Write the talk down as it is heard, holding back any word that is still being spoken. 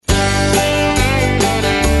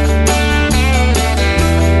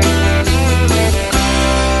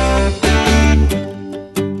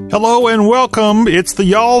Hello and welcome. It's the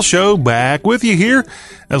Y'all Show, back with you here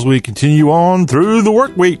as we continue on through the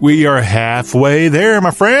work week. We are halfway there,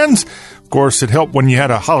 my friends. Of course, it helped when you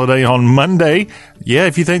had a holiday on Monday. Yeah,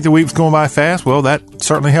 if you think the week's going by fast, well, that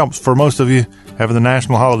certainly helps for most of you having the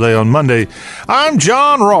national holiday on Monday. I'm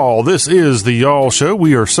John Rawl. This is the Y'all Show.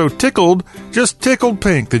 We are so tickled, just tickled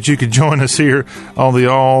pink, that you could join us here on the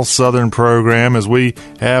All Southern program as we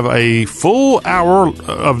have a full hour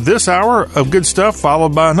of this hour of good stuff,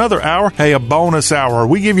 followed by another hour, a bonus hour.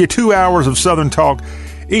 We give you 2 hours of Southern talk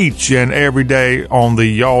each and every day on the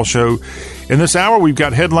Y'all Show. In this hour, we've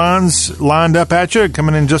got headlines lined up at you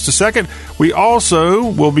coming in just a second. We also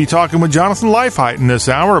will be talking with Jonathan Leifheit in this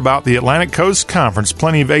hour about the Atlantic Coast Conference.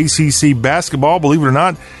 Plenty of ACC basketball. Believe it or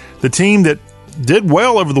not, the team that did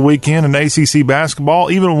well over the weekend in ACC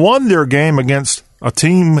basketball even won their game against a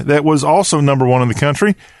team that was also number one in the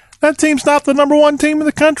country. That team's not the number one team in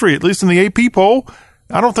the country, at least in the AP poll.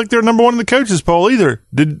 I don't think they're number one in the coaches poll either.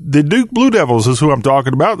 The Duke Blue Devils is who I'm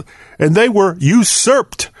talking about, and they were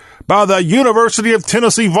usurped by the University of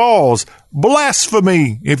Tennessee Vols.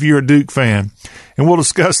 Blasphemy if you're a Duke fan. And we'll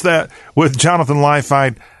discuss that with Jonathan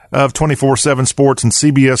Leifheit of 24/7 Sports and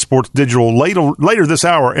CBS Sports Digital later this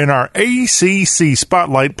hour in our ACC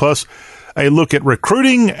Spotlight, plus a look at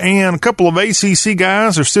recruiting, and a couple of ACC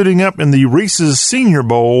guys are suiting up in the Reese's Senior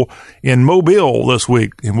Bowl in Mobile this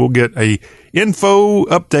week. And we'll get a info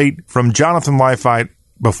update from Jonathan Leifheit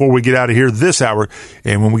before we get out of here this hour.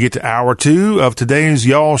 And when we get to hour 2 of today's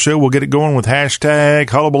Y'all Show, we'll get it going with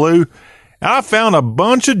hashtag Hullabaloo. I found a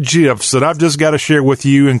bunch of GIFs that I've just got to share with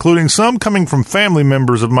you, including some coming from family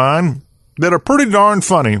members of mine that are pretty darn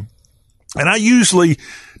funny. And I usually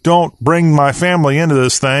don't bring my family into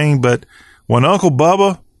this thing, but when Uncle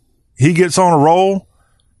Bubba, he gets on a roll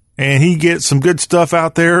and he gets some good stuff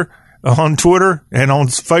out there on Twitter and on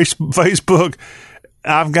Facebook,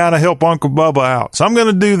 I've got to help Uncle Bubba out. So I'm going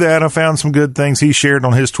to do that. I found some good things he shared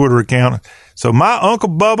on his Twitter account. So my Uncle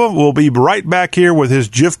Bubba will be right back here with his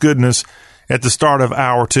GIF goodness at the start of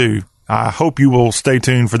hour 2. I hope you will stay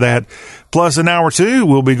tuned for that. Plus, in hour 2,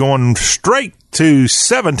 we'll be going straight to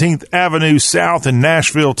 17th Avenue South in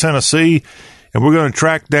Nashville, Tennessee. And we're going to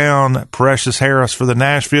track down Precious Harris for the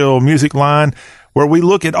Nashville Music Line, where we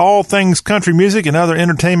look at all things country music and other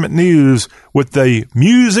entertainment news with the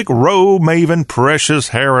Music Row maven Precious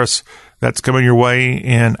Harris. That's coming your way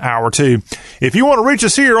in hour 2. If you want to reach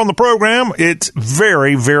us here on the program, it's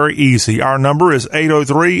very, very easy. Our number is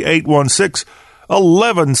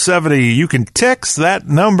 803-816-1170. You can text that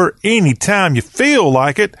number anytime you feel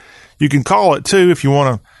like it. You can call it too if you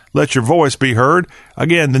want to let your voice be heard.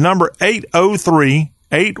 Again, the number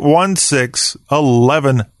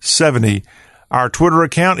 803-816-1170. Our Twitter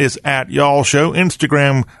account is at Y'all Show.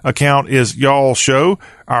 Instagram account is Y'all Show.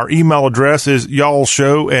 Our email address is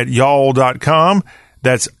y'allshow@y'all.com.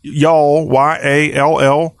 That's y'all,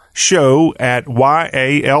 Y-A-L-L, show at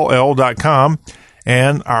YALL.com.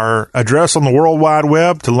 And our address on the World Wide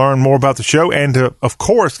Web to learn more about the show and to, of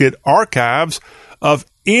course, get archives of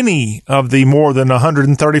any of the more than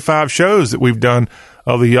 135 shows that we've done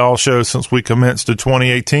of the Y'all Show since we commenced in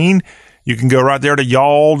 2018. You can go right there to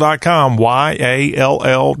y'all.com,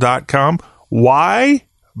 YALL.com. Why?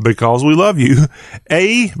 Because we love you.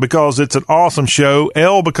 A, because it's an awesome show.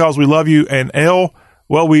 L, because we love you. And L,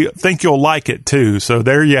 well, we think you'll like it too. So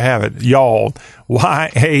there you have it. Y'all,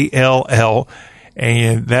 YALL.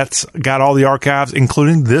 And that's got all the archives,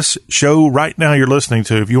 including this show right now you're listening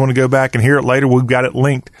to. If you want to go back and hear it later, we've got it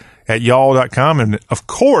linked at y'all.com. And of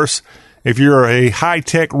course, if you're a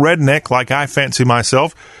high-tech redneck like I fancy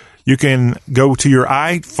myself, you can go to your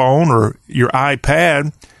iPhone or your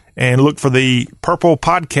iPad and look for the purple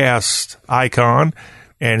podcast icon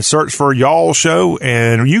and search for Y'all Show,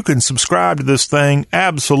 and you can subscribe to this thing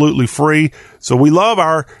absolutely free. So we love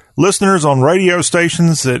our listeners on radio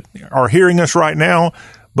stations that are hearing us right now.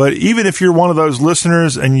 But even if you're one of those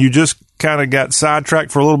listeners and you just kind of got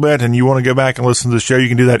sidetracked for a little bit and you want to go back and listen to the show, you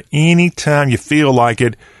can do that anytime you feel like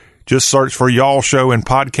it. Just search for Y'all Show and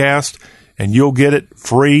podcast, and you'll get it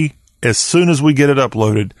free as soon as we get it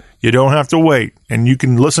uploaded. You don't have to wait, and you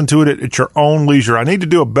can listen to it at your own leisure. I need to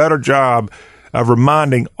do a better job of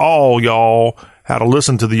reminding all y'all how to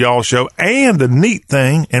listen to the Y'all Show. And the neat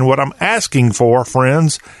thing, and what I'm asking for,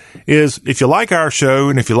 friends, is if you like our show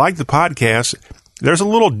and if you like the podcast, there's a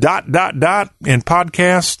little ... in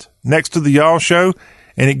podcast next to the Y'all Show,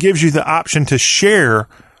 and it gives you the option to share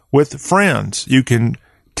with friends. You can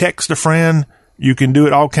text a friend. You can do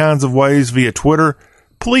it all kinds of ways via Twitter.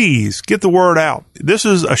 Please get the word out. This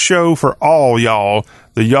is a show for all y'all,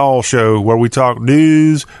 the Y'all Show, where we talk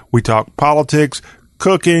news, we talk politics,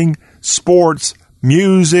 cooking, sports,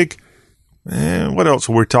 music. What else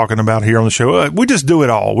are we talking about here on the show? We just do it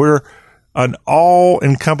all. We're an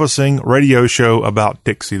all-encompassing radio show about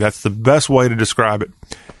Dixie. That's the best way to describe it.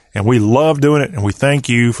 And we love doing it, and we thank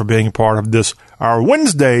you for being a part of this, our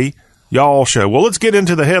Wednesday Y'all Show. Well, let's get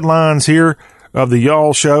into the headlines here of the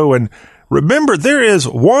Y'all Show. And remember, there is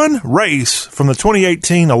one race from the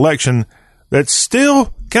 2018 election that's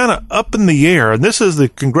still kind of up in the air. And this is the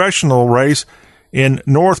congressional race in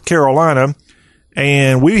North Carolina.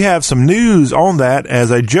 And we have some news on that,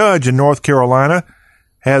 as a judge in North Carolina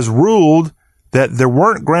has ruled that there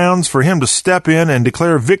weren't grounds for him to step in and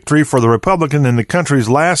declare victory for the Republican in the country's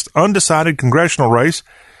last undecided congressional race.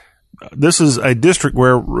 This is a district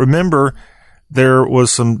where, remember, there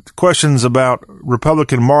was some questions about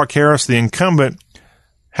Republican Mark Harris, the incumbent,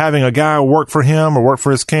 having a guy work for him or work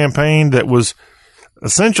for his campaign that was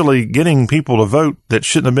essentially getting people to vote that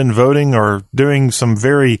shouldn't have been voting, or doing some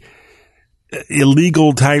very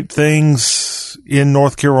illegal type things in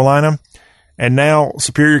North Carolina. And now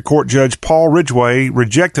Superior Court Judge Paul Ridgway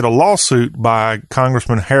rejected a lawsuit by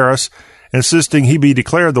Congressman Harris, insisting he be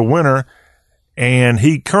declared the winner. And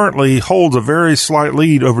he currently holds a very slight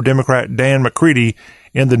lead over Democrat Dan McCready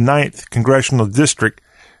in the 9th Congressional District.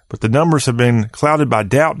 But the numbers have been clouded by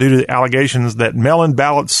doubt due to the allegations that mail-in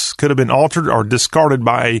ballots could have been altered or discarded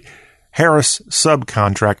by a Harris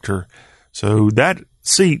subcontractor. So that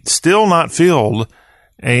seat still not filled.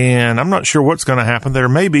 And I'm not sure what's going to happen. There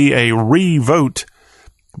may be a re-vote.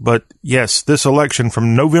 But yes, this election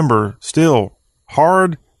from November, still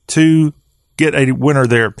hard to get a winner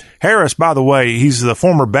there. Harris, by the way, he's the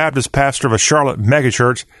former Baptist pastor of a Charlotte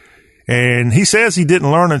megachurch. And he says he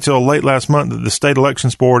didn't learn until late last month that the state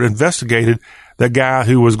elections board investigated the guy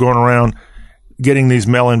who was going around getting these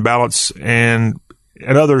mail-in ballots and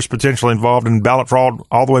others potentially involved in ballot fraud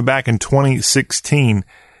all the way back in 2016.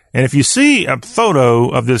 And if you see a photo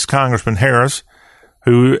of this Congressman Harris,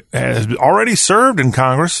 who has already served in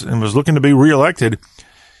Congress and was looking to be reelected,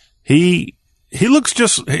 he looks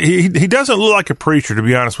he doesn't look like a preacher, to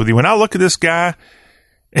be honest with you. When I look at this guy,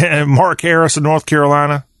 Mark Harris of North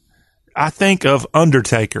Carolina, I think of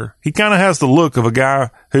Undertaker. He kind of has the look of a guy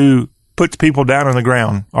who puts people down on the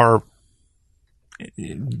ground or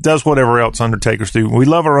does whatever else Undertakers do. We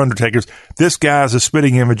love our Undertakers. This guy is a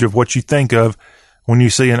spitting image of what you think of when you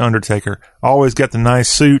see an Undertaker. Always got the nice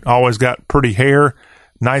suit, always got pretty hair,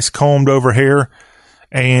 nice combed over hair,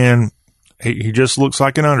 and he just looks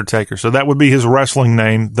like an Undertaker. So that would be his wrestling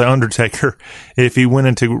name, The Undertaker, if he went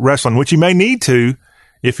into wrestling, which he may need to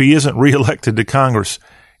if he isn't reelected to Congress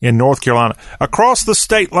in North Carolina. Across the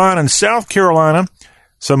state line in South Carolina,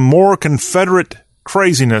 some more Confederate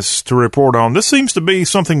craziness to report on. This seems to be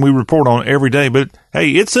something we report on every day, but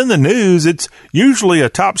hey, it's in the news. It's usually a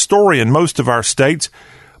top story in most of our states.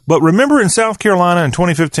 But remember, in South Carolina in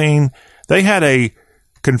 2015, they had a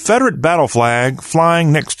Confederate battle flag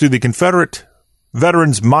flying next to the Confederate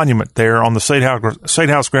Veterans Monument there on the State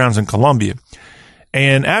House grounds in Columbia.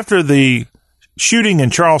 And after the shooting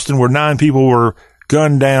in Charleston, where 9 people were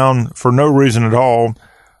gunned down for no reason at all,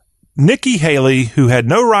 Nikki Haley, who had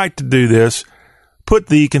no right to do this, put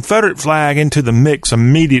the Confederate flag into the mix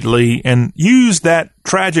immediately and used that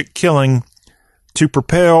tragic killing to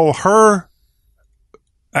propel her,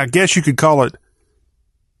 I guess you could call it,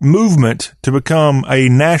 movement to become a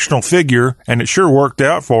national figure. And it sure worked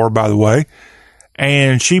out for her, by the way.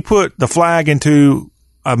 And she put the flag into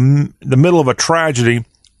the middle of a tragedy,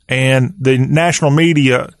 and the national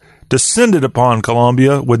media descended upon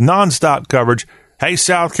Columbia with nonstop coverage. Hey,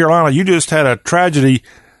 South Carolina, you just had a tragedy.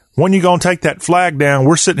 When you going to take that flag down?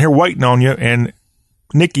 We're sitting here waiting on you. And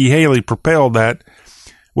Nikki Haley propelled that.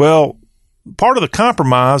 Well, part of the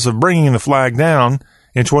compromise of bringing the flag down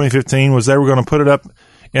in 2015 was they were going to put it up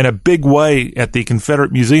in a big way at the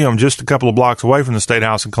Confederate Museum just a couple of blocks away from the State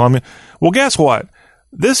House in Columbia. Well, guess what?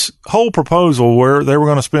 This whole proposal where they were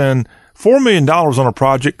going to spend $4 million on a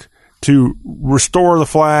project to restore the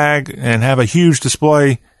flag and have a huge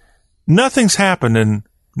display, nothing's happened in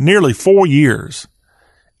nearly 4 years.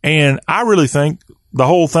 And I really think the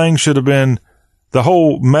whole thing should have been, the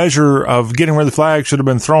whole measure of getting rid of the flag should have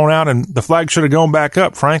been thrown out, and the flag should have gone back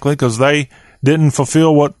up, frankly, because they didn't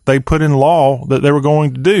fulfill what they put in law that they were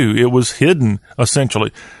going to do. It was hidden,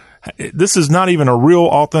 essentially. This is not even a real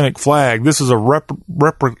authentic flag. This is a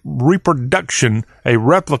reproduction, a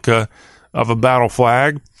replica of a battle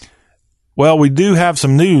flag. Well, we do have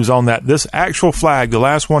some news on that. This actual flag, the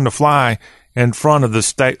last one to fly in front of the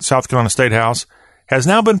South Carolina State House, has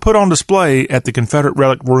now been put on display at the Confederate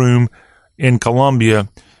Relic Room in Columbia,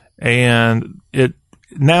 and it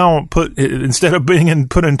now instead of being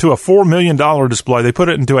put into a $4 million display, they put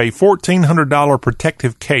it into a $1,400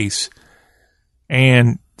 protective case.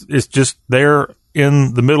 And it's just there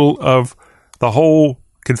in the middle of the whole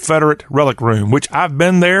Confederate relic room, which I've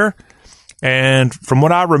been there. And from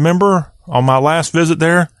what I remember on my last visit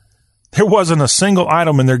there wasn't a single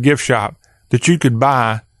item in their gift shop that you could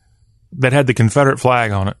buy that had the Confederate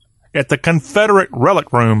flag on it. At the Confederate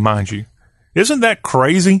relic room, mind you. Isn't that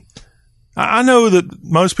crazy? I know that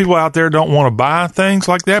most people out there don't want to buy things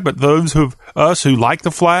like that, but those of us who like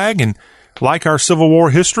the flag and like our Civil War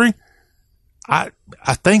history, I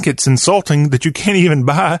think it's insulting that you can't even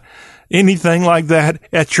buy anything like that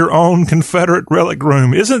at your own Confederate relic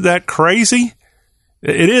room. Isn't that crazy?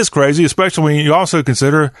 It is crazy, especially when you also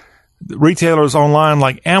consider retailers online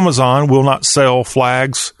like Amazon will not sell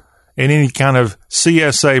flags and any kind of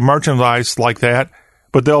CSA merchandise like that,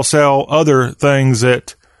 but they'll sell other things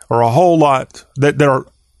that are a whole lot that are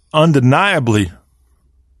undeniably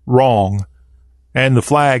wrong. And the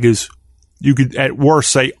flag is, you could at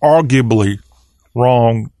worst say, arguably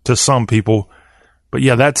wrong to some people. But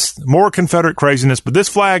yeah, that's more Confederate craziness. But this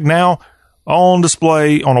flag now on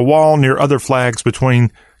display on a wall near other flags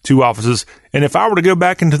between two offices. And if I were to go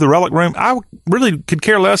back into the relic room, I really could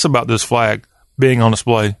care less about this flag being on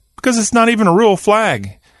display because it's not even a real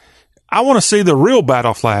flag. I want to see the real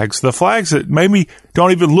battle flags, the flags that maybe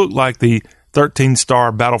don't even look like the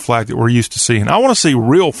 13-star battle flag that we're used to seeing. I want to see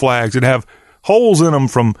real flags that have holes in them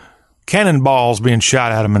from cannonballs being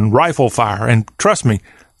shot at them and rifle fire. And trust me,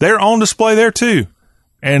 they're on display there too.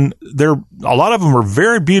 And a lot of them are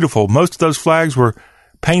very beautiful. Most of those flags were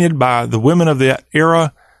painted by the women of that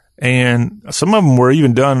era, and some of them were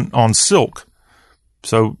even done on silk.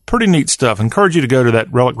 So pretty neat stuff. Encourage you to go to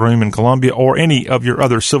that relic room in Columbia or any of your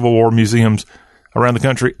other Civil War museums around the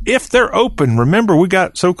country. If they're open, remember we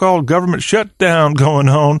got so-called government shutdown going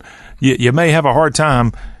on. You may have a hard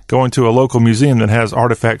time going to a local museum that has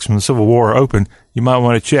artifacts from the Civil War open. You might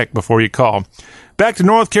want to check before you call. Back to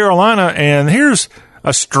North Carolina, and here's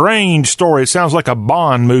a strange story. It sounds like a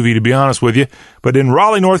Bond movie, to be honest with you. But in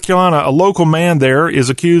Raleigh, North Carolina, a local man there is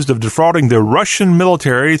accused of defrauding the Russian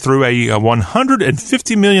military through a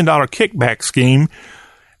 $150 million kickback scheme.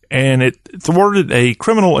 And it thwarted a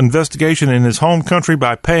criminal investigation in his home country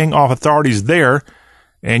by paying off authorities there.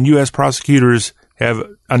 And U.S. prosecutors have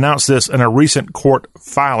announced this in a recent court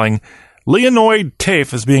filing. Leonid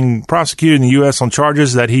Taif is being prosecuted in the U.S. on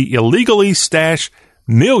charges that he illegally stashed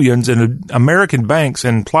millions in American banks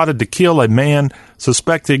and plotted to kill a man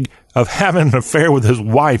suspected of having an affair with his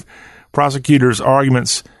wife. Prosecutors'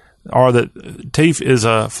 arguments are that Taif is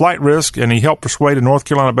a flight risk, and he helped persuade a North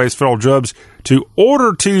Carolina-based federal judge to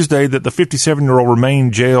order Tuesday that the 57-year-old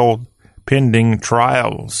remain jailed pending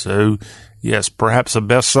trial. So, yes, perhaps a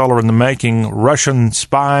bestseller in the making, Russian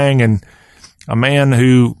spying, and a man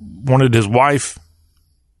who wanted his wife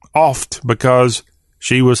offed because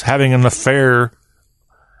she was having an affair.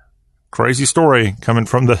 Crazy story coming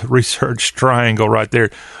from the Research Triangle right there.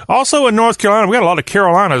 Also in North Carolina, we got a lot of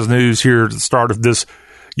Carolinas news here at the start of this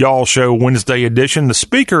Y'all Show Wednesday edition. The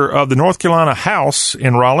Speaker of the North Carolina House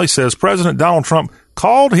in Raleigh says President Donald Trump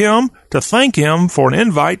called him to thank him for an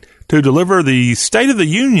invite to deliver the State of the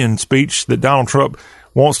Union speech that Donald Trump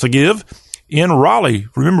wants to give in Raleigh.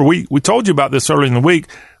 Remember, we told you about this earlier in the week.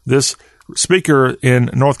 This Speaker in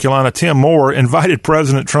North Carolina, Tim Moore, invited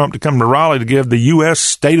President Trump to come to Raleigh to give the U.S.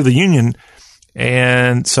 State of the Union.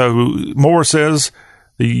 And so Moore says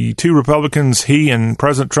the two Republicans, he and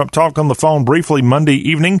President Trump, talked on the phone briefly Monday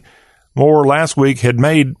evening. Moore last week had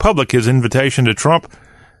made public his invitation to Trump,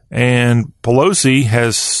 and Pelosi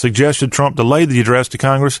has suggested Trump delay the address to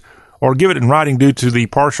Congress or give it in writing due to the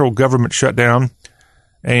partial government shutdown.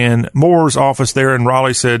 And Moore's office there in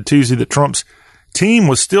Raleigh said Tuesday that Trump's team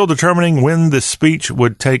was still determining when the speech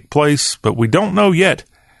would take place, but we don't know yet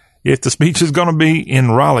if the speech is going to be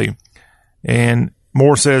in Raleigh. And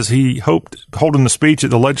Moore says he hoped holding the speech at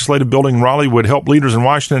the Legislative Building in Raleigh would help leaders in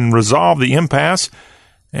Washington resolve the impasse.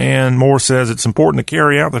 And Moore says it's important to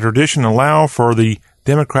carry out the tradition and allow for the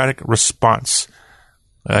democratic response.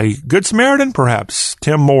 A good Samaritan, perhaps.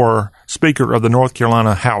 Tim Moore, Speaker of the North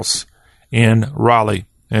Carolina House in Raleigh.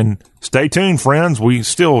 And stay tuned, friends. We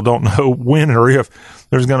still don't know when or if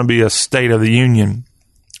there's going to be a State of the Union.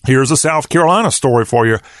 Here's a South Carolina story for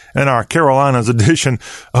you in our Carolinas edition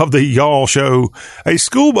of the Y'all Show. A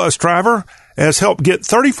school bus driver has helped get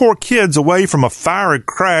 34 kids away from a fire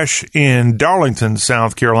crash in Darlington,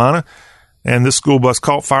 South Carolina. And this school bus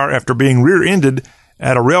caught fire after being rear-ended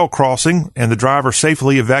at a rail crossing, and the driver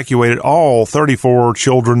safely evacuated all 34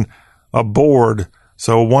 children aboard.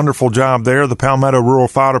 So a wonderful job there. The Palmetto Rural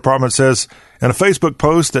Fire Department says in a Facebook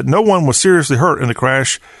post that no one was seriously hurt in the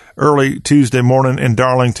crash early Tuesday morning in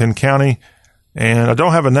Darlington County. And I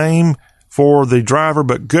don't have a name for the driver,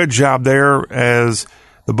 but good job there, as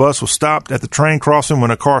the bus was stopped at the train crossing when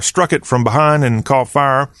a car struck it from behind and caught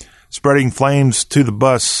fire, spreading flames to the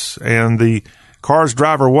bus. And the car's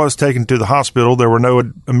driver was taken to the hospital. There were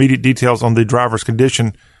no immediate details on the driver's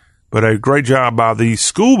condition, but a great job by the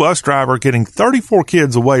school bus driver getting 34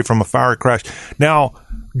 kids away from a fire crash. Now,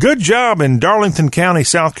 good job in Darlington County,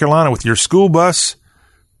 South Carolina, with your school bus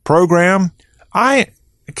program.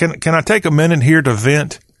 Can I take a minute here to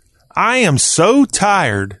vent? I am so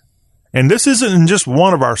tired, and this isn't in just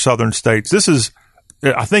one of our southern states. This is,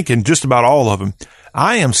 I think, in just about all of them.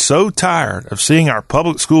 I am so tired of seeing our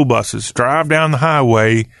public school buses drive down the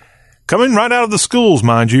highway, coming right out of the schools,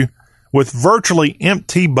 mind you, with virtually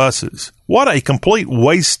empty buses. What a complete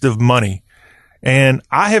waste of money. And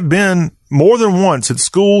I have been more than once at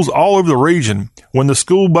schools all over the region when the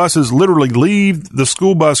school buses literally leave the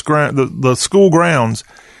school bus the school grounds,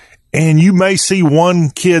 and you may see one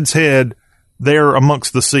kid's head there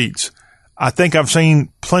amongst the seats. I think I've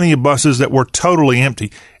seen plenty of buses that were totally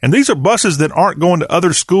empty. And these are buses that aren't going to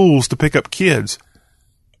other schools to pick up kids.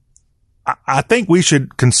 I think we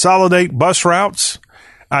should consolidate bus routes.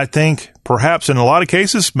 I think perhaps in a lot of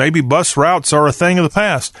cases, maybe bus routes are a thing of the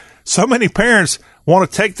past. So many parents want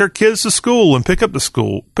to take their kids to school and pick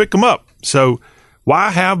them up. So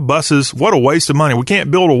why have buses? What a waste of money. We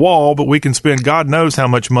can't build a wall, but we can spend God knows how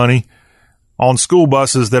much money on school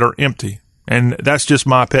buses that are empty. And that's just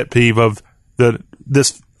my pet peeve of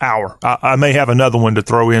this hour. I may have another one to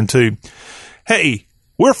throw in too. Hey,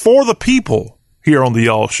 we're for the people here on the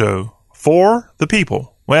Y'all Show. For the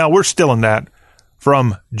people. Well, we're still in that.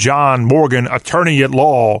 From John Morgan, attorney at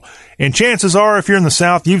law. And chances are, if you're in the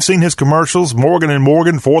South, you've seen his commercials, Morgan &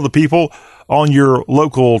 Morgan, for the people, on your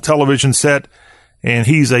local television set. And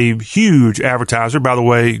he's a huge advertiser. By the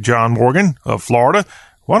way, John Morgan of Florida,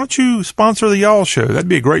 why don't you sponsor the Y'all Show? That'd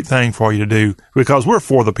be a great thing for you to do, because we're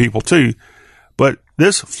for the people too. But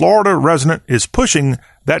this Florida resident is pushing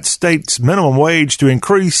that state's minimum wage to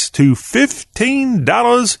increase to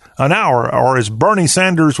 $15 an hour, or as Bernie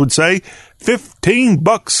Sanders would say,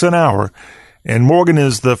 $15 an hour. And Morgan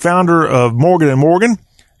is the founder of Morgan & Morgan,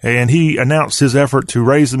 and he announced his effort to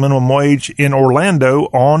raise the minimum wage in Orlando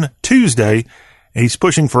on Tuesday. He's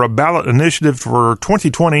pushing for a ballot initiative for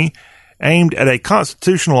 2020 aimed at a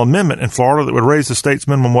constitutional amendment in Florida that would raise the state's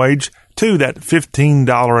minimum wage to that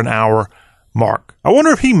 $15 an hour mark. I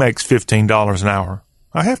wonder if he makes $15 an hour.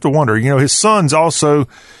 I have to wonder. You know, his son's also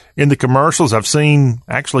in the commercials. I've seen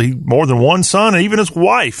actually more than one son, and even his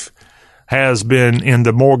wife has been in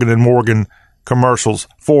the Morgan & Morgan commercials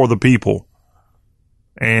for the people.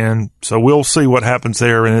 And so we'll see what happens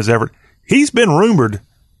there in his effort. He's been rumored,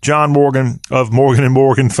 John Morgan of Morgan &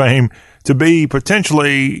 Morgan fame, to be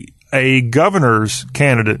potentially a governor's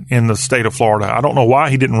candidate in the state of Florida. I don't know why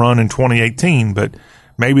he didn't run in 2018, but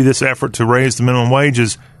maybe this effort to raise the minimum wage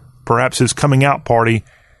is perhaps his coming out party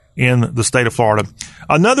in the state of Florida.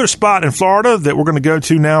 Another spot in Florida that we're going to go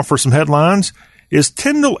to now for some headlines is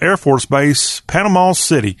Tyndall Air Force Base, Panama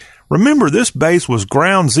City. Remember, this base was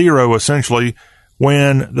ground zero, essentially,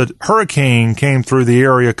 when the hurricane came through the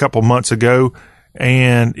area a couple months ago,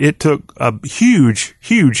 and it took a huge,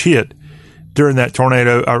 huge hit during that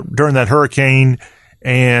during that hurricane,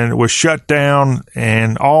 and was shut down,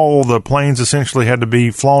 and all the planes essentially had to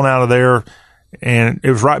be flown out of there, and it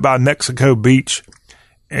was right by Mexico Beach.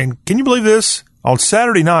 And can you believe this? On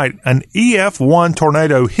Saturday night, an EF1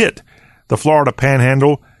 tornado hit the Florida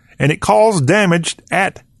Panhandle, and it caused damage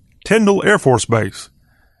at Tyndall Air Force Base.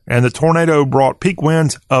 And the tornado brought peak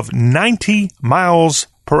winds of 90 miles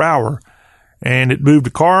per hour. And it moved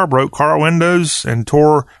a car, broke car windows, and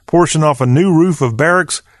tore portion off a new roof of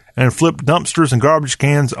barracks, and flipped dumpsters and garbage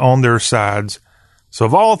cans on their sides. So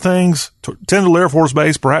of all things, Tyndall Air Force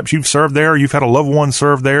Base, perhaps you've served there, you've had a loved one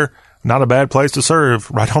serve there. Not a bad place to serve,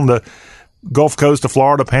 right on the Gulf Coast of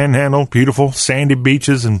Florida, Panhandle, beautiful sandy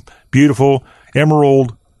beaches and beautiful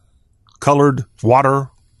emerald-colored water.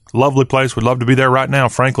 Lovely place. Would love to be there right now,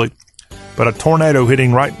 frankly. But a tornado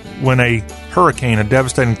hitting right when a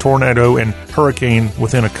devastating tornado and hurricane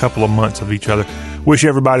within a couple of months of each other. Wish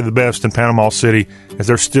everybody the best in Panama City as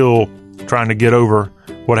they're still trying to get over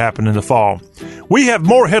what happened in the fall. We have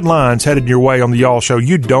more headlines headed your way on the Y'all Show.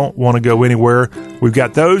 You don't want to go anywhere. We've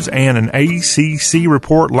got those and an ACC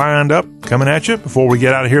report lined up coming at you before we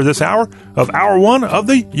get out of here this hour of Hour 1 of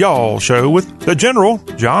the Y'all Show with the General,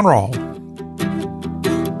 John Rawl.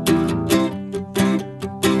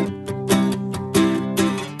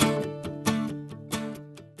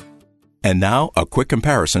 And now, a quick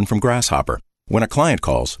comparison from Grasshopper. When a client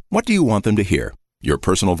calls, what do you want them to hear? Your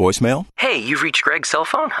personal voicemail? Hey, you've reached Greg's cell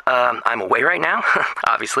phone. I'm away right now,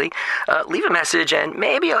 obviously. Leave a message and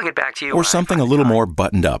maybe I'll get back to you. Or something a little more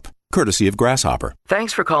buttoned up, courtesy of Grasshopper.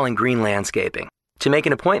 Thanks for calling Green Landscaping. To make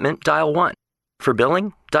an appointment, dial 1. For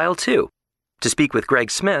billing, dial 2. To speak with Greg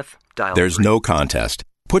Smith, dial There's 3. no contest.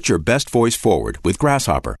 Put your best voice forward with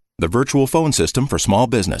Grasshopper, the virtual phone system for small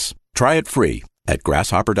business. Try it free at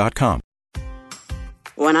grasshopper.com.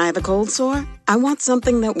 When I have a cold sore, I want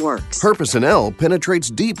something that works. Herpecin L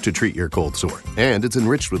penetrates deep to treat your cold sore, and it's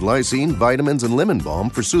enriched with lysine, vitamins, and lemon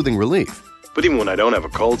balm for soothing relief. But even when I don't have a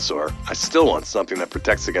cold sore, I still want something that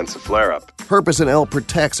protects against a flare-up. Herpecin L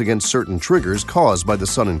protects against certain triggers caused by the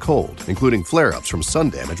sun and cold, including flare-ups from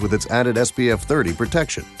sun damage with its added SPF 30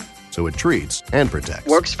 protection. So it treats and protects.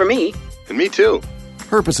 Works for me. And me too.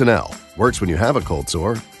 Herpecin L works when you have a cold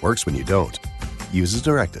sore, works when you don't. Use as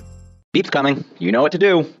directed. Beep's coming. You know what to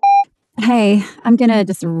do. Hey, I'm gonna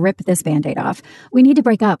just rip this Band-Aid off. We need to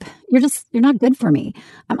break up. You're not good for me.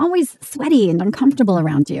 I'm always sweaty and uncomfortable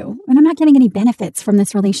around you, and I'm not getting any benefits from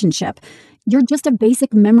this relationship. You're just a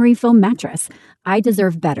basic memory foam mattress. I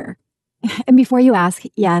deserve better. And before you ask,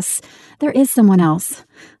 yes, there is someone else.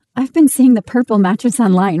 I've been seeing the Purple mattress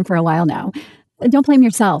online for a while now. Don't blame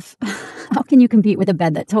yourself. How can you compete with a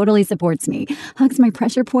bed that totally supports me, hugs my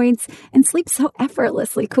pressure points, and sleeps so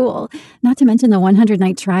effortlessly cool? Not to mention the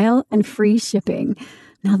 100-night trial and free shipping.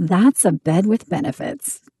 Now that's a bed with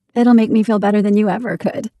benefits. It'll make me feel better than you ever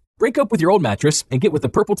could. Break up with your old mattress and get with the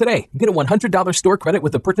Purple today. Get a $100 store credit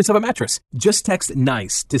with the purchase of a mattress. Just text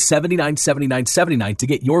NICE to $79.79.79 to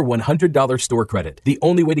get your $100 store credit. The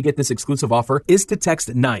only way to get this exclusive offer is to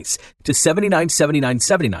text NICE to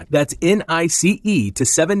 $79.79.79. That's NICE to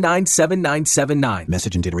 $79.79.79.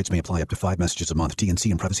 Message and data rates may apply. Up to 5 messages a month.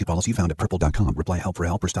 TNC and privacy policy found at purple.com. Reply help for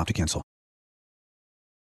help or stop to cancel.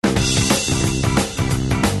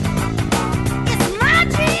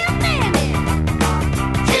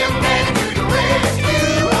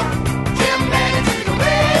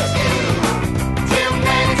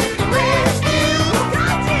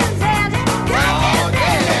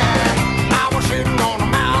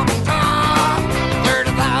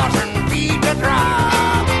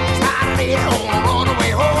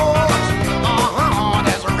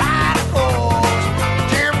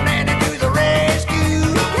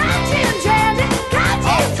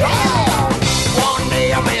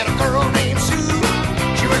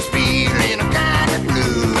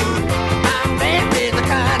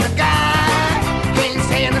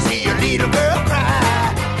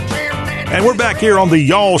 And we're back here on the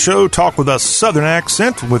Y'all Show, talk with a Southern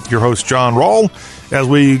accent with your host, John Rawl, as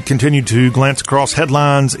we continue to glance across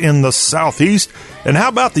headlines in the Southeast. And how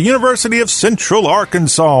about the University of Central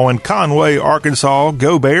Arkansas in Conway, Arkansas?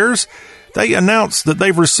 Go Bears! They announced that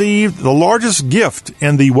they've received the largest gift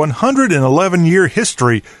in the 111-year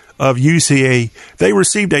history of UCA. They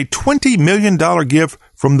received a $20 million gift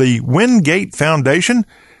from the Wingate Foundation,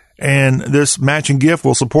 and this matching gift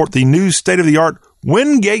will support the new state-of-the-art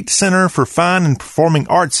Wingate Center for Fine and Performing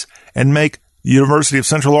Arts and make the University of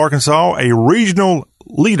Central Arkansas a regional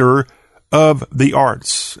leader of the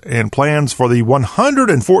arts. And plans for the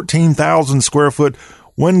 114,000 square foot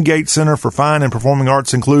Wingate Center for Fine and Performing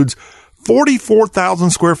Arts includes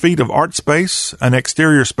 44,000 square feet of art space, an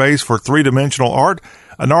exterior space for three-dimensional art,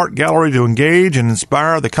 an art gallery to engage and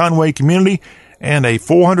inspire the Conway community, and a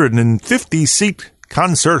 450-seat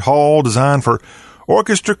concert hall designed for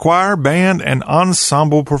orchestra, choir, band, and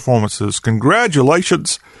ensemble performances.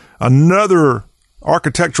 Congratulations. Another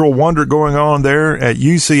architectural wonder going on there at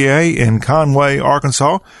UCA in Conway,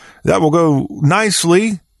 Arkansas. That will go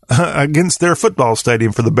nicely against their football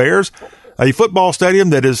stadium for the Bears. A football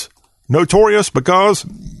stadium that is notorious because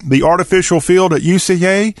the artificial field at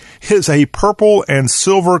UCA is a purple and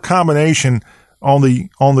silver combination on the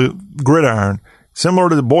gridiron. Similar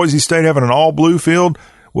to the Boise State having an all-blue field,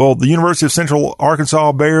 well, the University of Central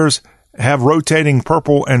Arkansas Bears have rotating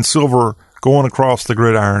purple and silver going across the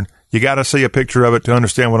gridiron. You got to see a picture of it to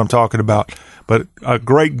understand what I'm talking about. But a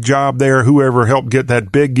great job there, whoever helped get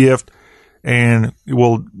that big gift, and it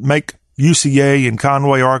will make UCA in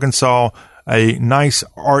Conway, Arkansas, a nice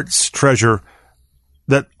arts treasure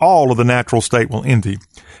that all of the natural state will envy.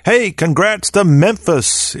 Hey, congrats to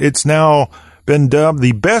Memphis. It's now been dubbed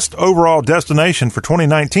the best overall destination for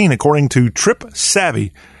 2019, according to Trip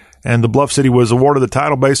Savvy. And the Bluff City was awarded the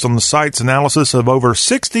title based on the site's analysis of over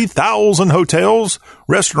 60,000 hotels,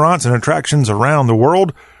 restaurants, and attractions around the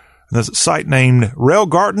world. And the site named Rail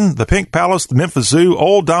Garden, the Pink Palace, the Memphis Zoo,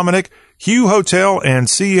 Old Dominic, Hugh Hotel, and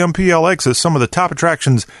CMPLX as some of the top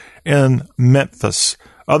attractions in Memphis.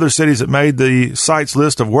 Other cities that made the site's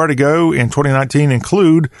list of where to go in 2019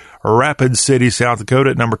 include Rapid City, South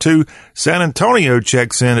Dakota at number 2. San Antonio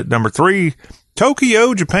checks in at number 3.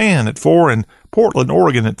 Tokyo, Japan at 4. And Portland,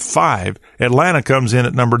 Oregon at 5. Atlanta comes in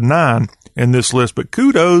at number 9 in this list. But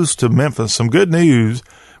kudos to Memphis. Some good news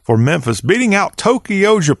for Memphis, beating out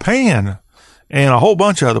Tokyo, Japan, and a whole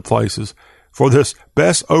bunch of other places for this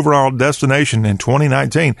best overall destination in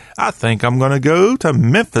 2019. I think I'm going to go to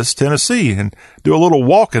Memphis, Tennessee, and do a little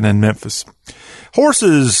walking in Memphis.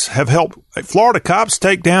 Horses have helped Florida cops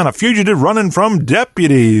take down a fugitive running from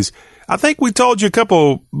deputies. I think we told you a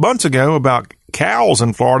couple months ago about cows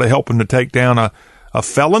in Florida helping to take down a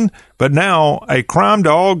felon, but now a crime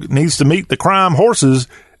dog needs to meet the crime horses,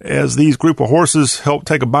 as these group of horses helped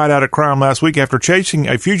take a bite out of crime last week after chasing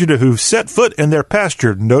a fugitive who set foot in their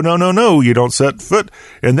pasture. No, you don't set foot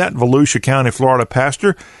in that Volusia County, Florida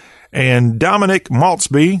pasture. And Dominic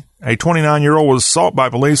Maltzby, a 29-year-old, was assaulted by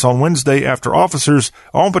police on Wednesday after officers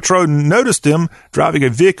on patrol noticed him driving a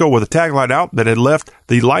vehicle with a tag light out that had left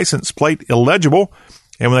the license plate illegible.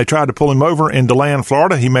 And when they tried to pull him over in DeLand,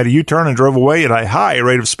 Florida, he made a U-turn and drove away at a high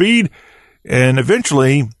rate of speed. And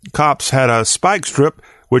eventually, cops had a spike strip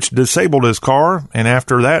which disabled his car, and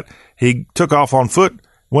after that, he took off on foot,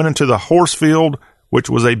 went into the horse field, which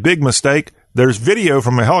was a big mistake. There's video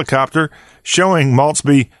from a helicopter showing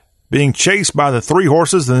Maltzby being chased by the 3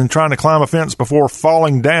 horses and then trying to climb a fence before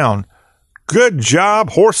falling down. Good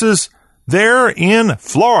job, horses, there in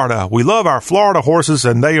Florida. We love our Florida horses,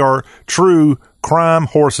 and they are true crime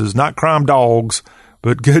horses, not crime dogs,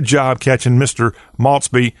 but good job catching Mr.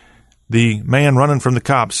 Maltzby, the man running from the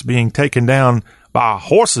cops, being taken down by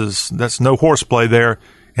horses. That's no horseplay there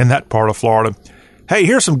in that part of Florida. Hey,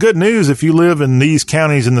 here's some good news. If you live in these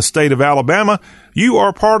counties in the state of Alabama, you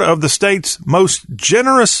are part of the state's most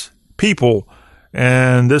generous people.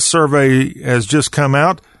 And this survey has just come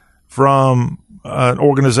out from an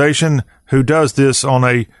organization who does this on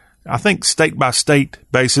a, I think, state-by-state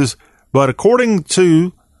basis. But according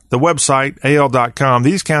to the website, AL.com,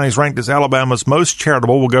 these counties ranked as Alabama's most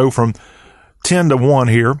charitable will go from 10 to 1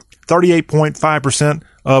 here. 38.5%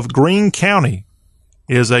 of Greene County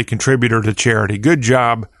is a contributor to charity. Good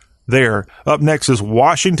job there. Up next is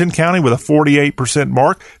Washington County with a 48%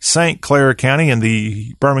 mark. St. Clair County in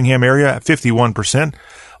the Birmingham area at 51%.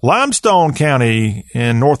 Limestone County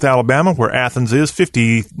in North Alabama, where Athens is,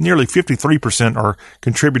 nearly 53% are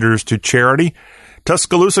contributors to charity.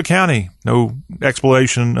 Tuscaloosa County, no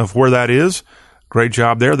explanation of where that is. Great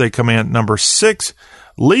job there. They come in at number 6.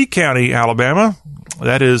 Lee County, Alabama,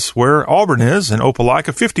 that is where Auburn is, and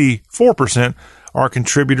Opelika, 54% are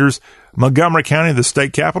contributors. Montgomery County, the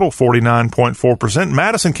state capital, 49.4%.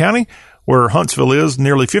 Madison County, where Huntsville is,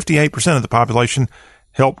 nearly 58% of the population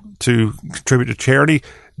help to contribute to charity.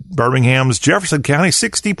 Birmingham's Jefferson County,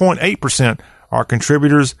 60.8% are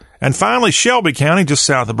contributors. And finally, Shelby County, just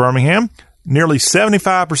south of Birmingham, nearly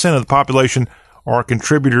 75% of the population are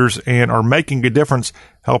contributors and are making a difference,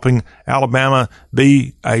 helping Alabama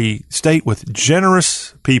be a state with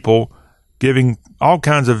generous people, giving all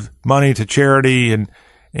kinds of money to charity, and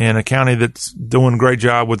a county that's doing a great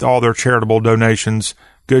job with all their charitable donations.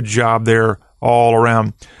 Good job there all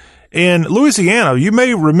around. In Louisiana, you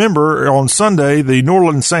may remember on Sunday, the New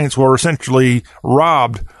Orleans Saints were essentially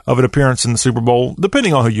robbed of an appearance in the Super Bowl,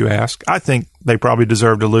 depending on who you ask. I think they probably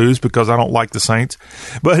deserve to lose because I don't like the Saints.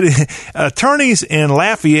 But attorneys in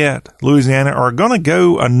Lafayette, Louisiana, are going to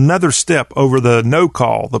go another step over the no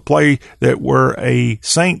call, the play that where a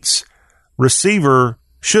Saints receiver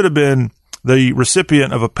should have been the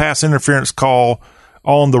recipient of a pass interference call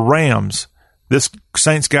on the Rams. This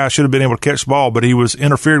Saints guy should have been able to catch the ball, but he was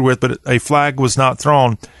interfered with, but a flag was not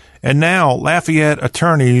thrown. And now Lafayette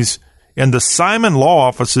attorneys in the Simon law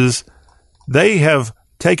offices, they have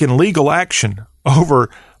taken legal action over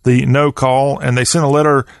the no call, and they sent a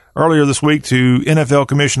letter earlier this week to NFL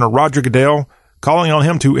Commissioner Roger Goodell calling on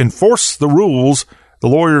him to enforce the rules. The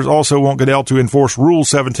lawyers also want Goodell to enforce Rule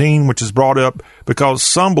 17, which is brought up because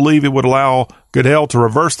some believe it would allow Goodell to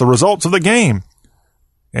reverse the results of the game.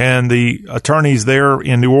 And the attorneys there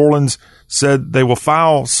in New Orleans said they will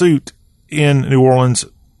file suit in New Orleans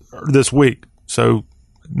this week. So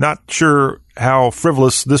not sure how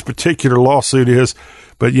frivolous this particular lawsuit is,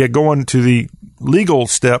 but yeah, going to the legal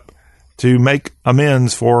step to make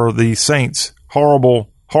amends for the Saints' horrible,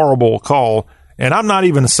 horrible call. And I'm not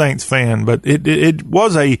even a Saints fan, but it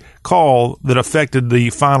was a call that affected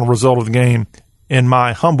the final result of the game, in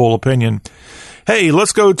my humble opinion. Hey,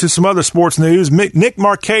 let's go to some other sports news. Nick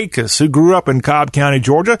Markakis, who grew up in Cobb County,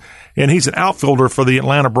 Georgia, and he's an outfielder for the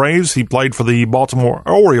Atlanta Braves. He played for the Baltimore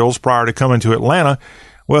Orioles prior to coming to Atlanta.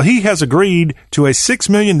 Well, he has agreed to a $6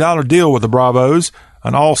 million deal with the Bravos,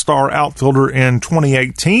 an all-star outfielder in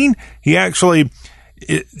 2018. He's actually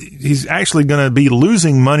going to be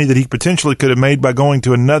losing money that he potentially could have made by going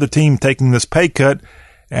to another team, taking this pay cut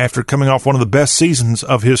after coming off one of the best seasons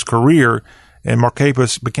of his career. And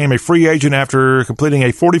Markakis became a free agent after completing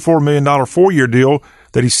a $44 million 4-year deal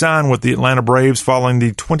that he signed with the Atlanta Braves following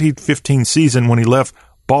the 2015 season when he left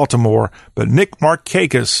Baltimore. But Nick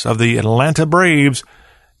Markakis of the Atlanta Braves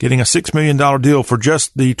getting a $6 million deal for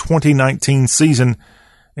just the 2019 season.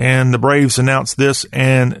 And the Braves announced this,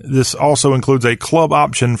 and this also includes a club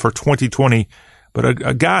option for 2020. But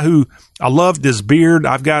a guy who, I loved his beard.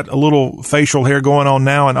 I've got a little facial hair going on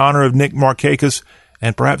now in honor of Nick Markakis.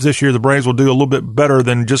 And perhaps this year the Braves will do a little bit better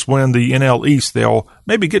than just win the NL East. They'll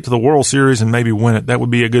maybe get to the World Series and maybe win it. That would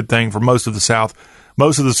be a good thing for most of the South.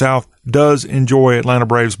 Most of the South does enjoy Atlanta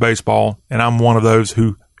Braves baseball, and I'm one of those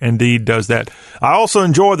who indeed does that. I also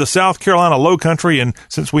enjoy the South Carolina Lowcountry, and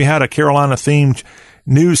since we had a Carolina-themed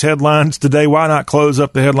news headlines today, why not close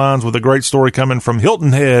up the headlines with a great story coming from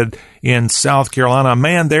Hilton Head in South Carolina. A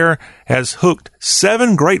man there has hooked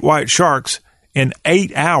 7 great white sharks in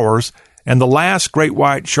 8 hours. And the last great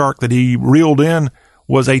white shark that he reeled in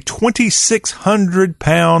was a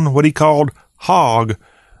 2,600-pound, what he called hog,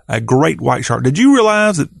 a great white shark. Did you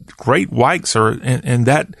realize that great whites are in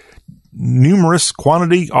that numerous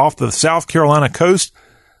quantity off the South Carolina coast?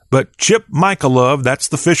 But Chip Michalove, that's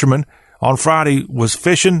the fisherman, on Friday was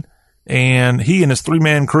fishing, and he and his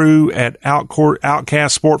 3-man crew at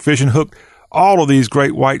Outcast Sport Fishing hooked all of these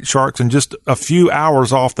great white sharks in just a few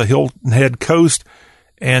hours off the Hilton Head coast.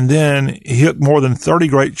 And then he hooked more than 30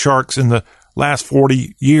 great sharks in the last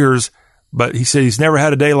 40 years. But he said he's never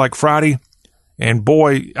had a day like Friday. And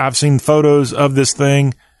boy, I've seen photos of this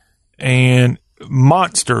thing and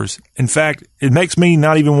monsters. In fact, it makes me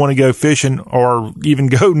not even want to go fishing or even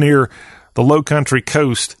go near the Lowcountry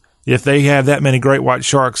coast if they have that many great white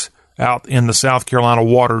sharks out in the South Carolina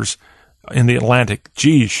waters in the Atlantic.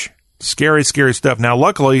 Geesh, scary, scary stuff. Now,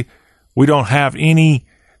 luckily, we don't have any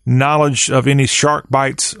knowledge of any shark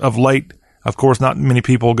bites of late. Of course, not many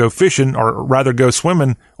people go fishing, or rather go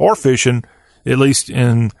swimming or fishing, at least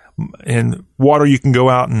in water you can go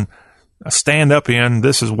out and stand up in.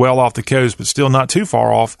 This is well off the coast, but still not too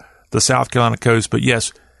far off the South Carolina coast. But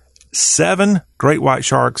yes, 7 great white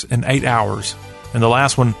sharks in 8 hours. And the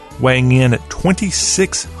last one weighing in at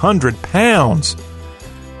 2,600 pounds.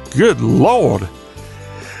 Good Lord.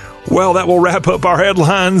 Well, that will wrap up our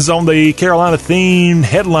headlines on the Carolina-themed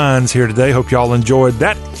headlines here today. Hope y'all enjoyed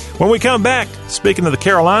that. When we come back, speaking of the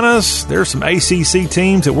Carolinas, there's some ACC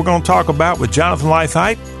teams that we're going to talk about with Jonathan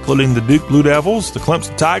Leithheit, including the Duke Blue Devils, the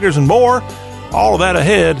Clemson Tigers, and more. All of that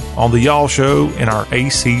ahead on the Y'all Show in our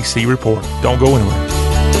ACC report. Don't go anywhere.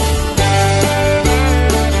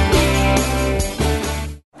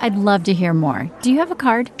 I'd love to hear more. Do you have a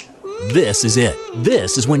card? This is it.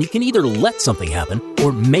 This is when you can either let something happen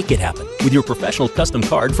or make it happen with your professional custom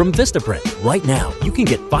card from Vistaprint. Right now, you can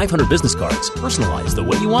get 500 business cards personalized the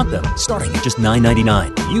way you want them, starting at just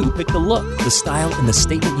 $9.99. You pick the look, the style, and the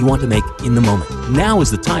statement you want to make in the moment. Now is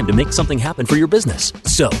the time to make something happen for your business.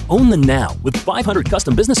 So, own the now with 500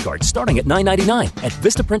 custom business cards starting at $9.99 at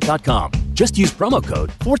Vistaprint.com. Just use promo code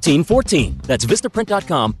 1414. That's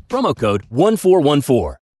Vistaprint.com, promo code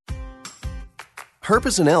 1414.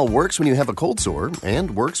 Herpes L works when you have a cold sore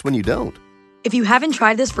and works when you don't. If you haven't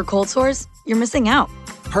tried this for cold sores, you're missing out.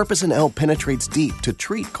 Herpes L penetrates deep to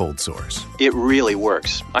treat cold sores. It really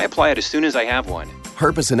works. I apply it as soon as I have one.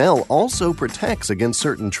 Herpes L also protects against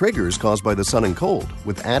certain triggers caused by the sun and cold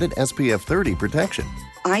with added SPF 30 protection.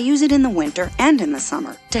 I use it in the winter and in the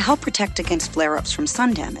summer to help protect against flare-ups from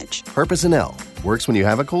sun damage. Herpes L works when you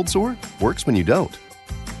have a cold sore, works when you don't.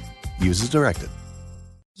 Use as directed.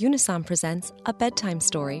 Unisom presents A Bedtime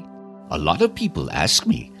Story. A lot of people ask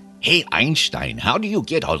me, "Hey Einstein, how do you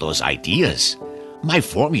get all those ideas?" My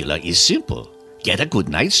formula is simple. Get a good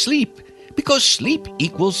night's sleep. Because sleep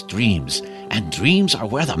equals dreams, and dreams are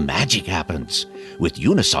where the magic happens. With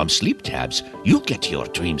Unisom sleep tabs, you'll get to your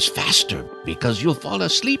dreams faster because you'll fall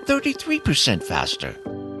asleep 33% faster.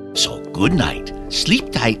 So good night,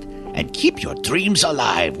 sleep tight, and keep your dreams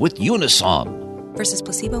alive with Unisom. Versus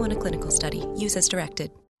placebo in a clinical study. Use as directed.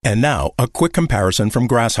 And now, a quick comparison from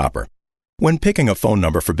Grasshopper. When picking a phone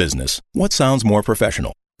number for business, what sounds more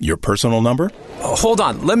professional? Your personal number? Hold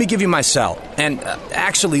on, let me give you my cell. And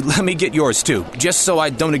actually, let me get yours too, just so I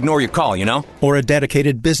don't ignore your call, you know? Or a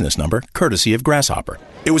dedicated business number, courtesy of Grasshopper.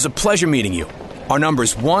 It was a pleasure meeting you. Our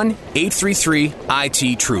number's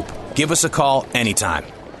 1-833-IT-TROOP. Give us a call anytime.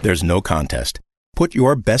 There's no contest. Put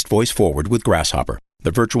your best voice forward with Grasshopper, the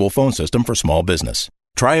virtual phone system for small business.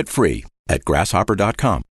 Try it free at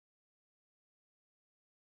grasshopper.com.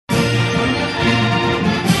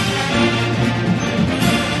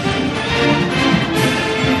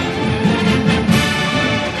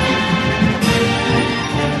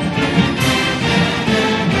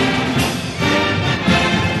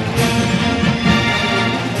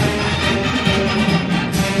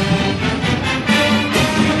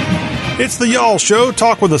 It's the Y'all Show.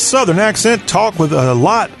 Talk with a Southern accent. Talk with a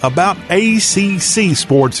lot about ACC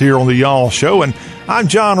sports here on the Y'all Show. And I'm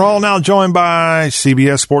John Rawl, now joined by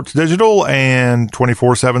CBS Sports Digital and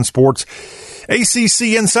 24/7 Sports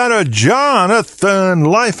ACC insider Jonathan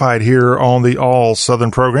Leifheit here on the All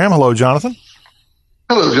Southern program. Hello, Jonathan.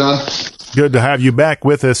 Hello, John. Good to have you back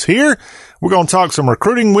with us here. We're going to talk some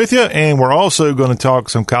recruiting with you, and we're also going to talk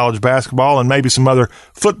some college basketball and maybe some other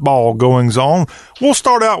football goings on. We'll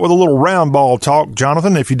start out with a little round ball talk,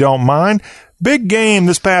 Jonathan, if you don't mind. Big game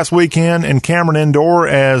this past weekend in Cameron Indoor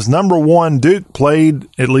as number 1 Duke played,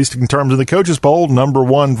 at least in terms of the coaches poll, number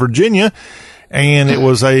 1 Virginia. And it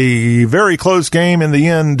was a very close game. In the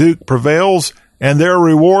end, Duke prevails. And their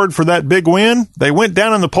reward for that big win, they went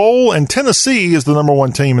down in the poll, and Tennessee is the number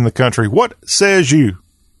 1 team in the country. What says you?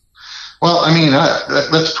 Well, I mean,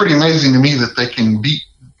 that's pretty amazing to me that they can beat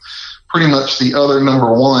pretty much the other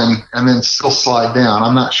number 1 and then still slide down.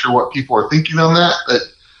 I'm not sure what people are thinking on that, but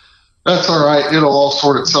that's all right. It'll all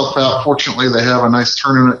sort itself out. Fortunately, they have a nice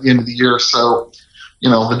tournament at the end of the year. So,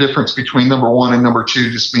 the difference between number 1 and number 2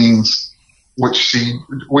 just means which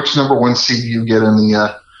number 1 seed you get in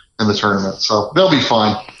the tournament. So they'll be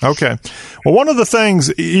fine. Okay. Well, one of the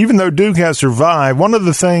things, even though Duke has survived, one of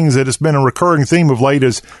the things that has been a recurring theme of late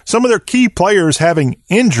is some of their key players having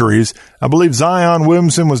injuries. I believe Zion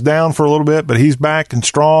Williamson was down for a little bit, but he's back and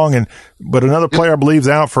strong. But another player I believe is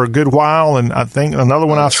out for a good while, and I think another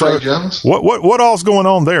one I saw. Trey Jones. What all's going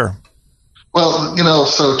on there? Well,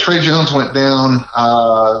 so Trey Jones went down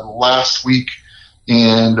last week.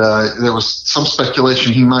 And there was some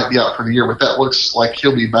speculation he might be out for the year, but that looks like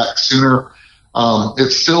he'll be back sooner. They're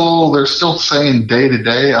still saying day to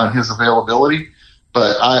day on his availability,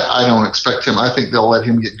 but I don't expect him. I think they'll let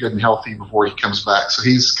him get good and healthy before he comes back. So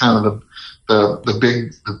he's kind of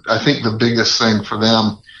the biggest thing for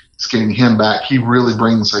them is getting him back. He really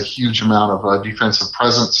brings a huge amount of defensive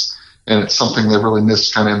presence, and it's something they really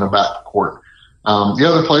missed kind of in the backcourt. The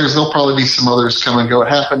other players, there'll probably be some others come and go. It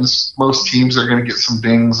happens. Most teams are going to get some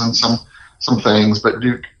dings and some things, but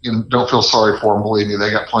Duke, don't feel sorry for them. Believe me, they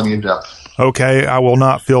got plenty of depth. Okay, I will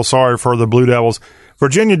not feel sorry for the Blue Devils.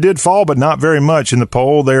 Virginia did fall, but not very much in the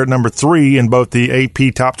poll. They're at number 3 in both the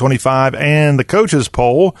AP Top 25 and the coaches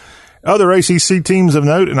poll. Other ACC teams of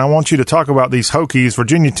note, and I want you to talk about these Hokies.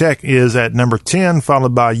 Virginia Tech is at number 10,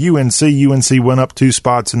 followed by UNC. UNC went up 2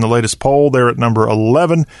 spots in the latest poll. They're at number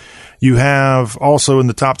 11. You have also in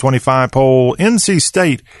the top 25 poll, NC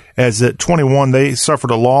State as at 21. They suffered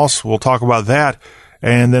a loss. We'll talk about that.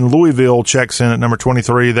 And then Louisville checks in at number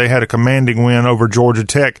 23. They had a commanding win over Georgia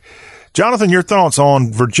Tech. Jonathan, your thoughts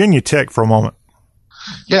on Virginia Tech for a moment?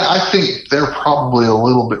 Yeah, I think they're probably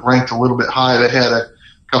ranked a little bit high. They had a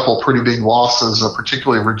couple of pretty big losses,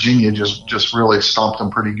 particularly Virginia just really stomped them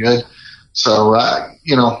pretty good. So,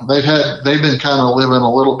 they've been kind of living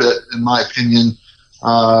a little bit, in my opinion,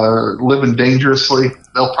 living dangerously.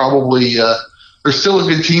 They'll probably, they're still a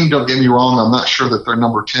good team. Don't get me wrong. I'm not sure that they're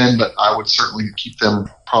number 10, but I would certainly keep them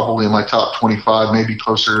probably in my top 25, maybe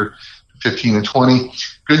closer to 15 and 20.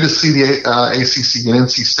 Good to see the ACC get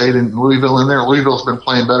NC State and Louisville in there. Louisville's been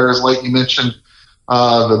playing better as late. You mentioned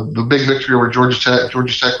the big victory over Georgia Tech.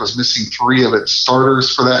 Georgia Tech was missing 3 of its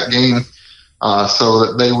starters for that game, so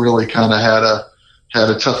that they really kind of had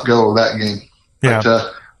a tough go of that game. Yeah.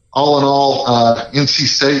 But, all in all, NC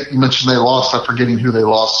State, you mentioned they lost. I'm forgetting who they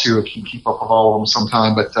lost to. I can keep up with all of them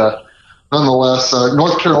sometime. But nonetheless,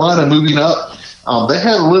 North Carolina moving up. They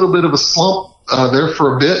had a little bit of a slump there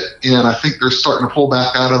for a bit, and I think they're starting to pull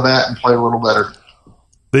back out of that and play a little better.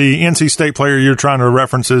 The NC State player you're trying to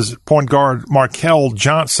reference is point guard Markel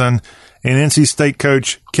Johnson, and NC State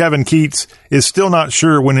coach Kevin Keats is still not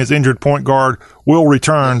sure when his injured point guard will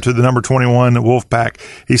return to the number 21 Wolfpack.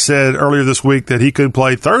 He said earlier this week that he could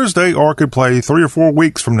play Thursday or could play 3 or 4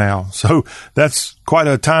 weeks from now. So that's quite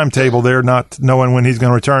a timetable there, not knowing when he's going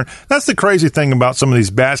to return. That's the crazy thing about some of these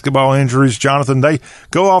basketball injuries, Jonathan. They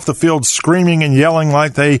go off the field screaming and yelling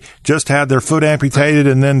like they just had their foot amputated,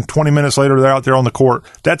 and then 20 minutes later they're out there on the court.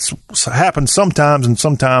 That's happened sometimes, and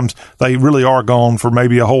sometimes they really are gone for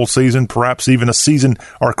maybe a whole season, perhaps even a season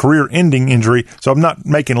or career-ending injury. So I'm not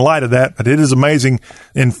making light of that, but it is amazing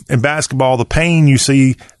in basketball the pain you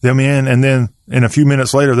see them in, and then in a few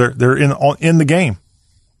minutes later they're in the game.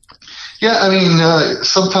 Yeah, I mean,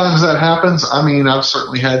 sometimes that happens. I mean, I've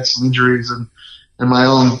certainly had some injuries in my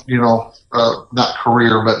own, not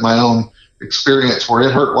career, but my own experience where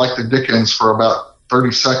it hurt like the dickens for about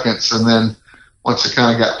 30 seconds. And then once it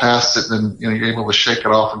kind of got past it, then, you're able to shake it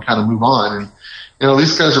off and kind of move on. And,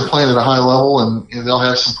 these guys are playing at a high level, and they'll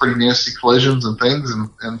have some pretty nasty collisions and things.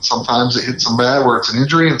 And sometimes it hits them bad where it's an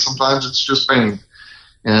injury, and sometimes it's just pain.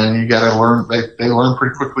 And you got to learn, they learn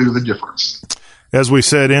pretty quickly the difference. As we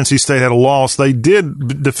said, NC State had a loss. They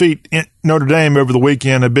did defeat Notre Dame over the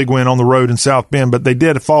weekend, a big win on the road in South Bend, but they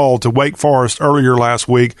did fall to Wake Forest earlier last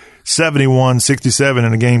week, 71-67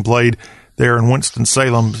 in a game played there in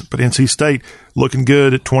Winston-Salem. But NC State looking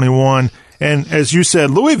good at 21. And as you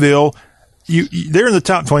said, Louisville, they're in the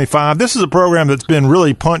top 25. This is a program that's been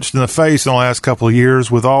really punched in the face in the last couple of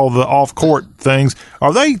years with all the off-court things.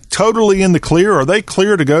 Are they totally in the clear? Are they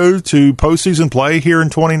clear to go to postseason play here in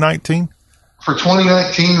 2019? For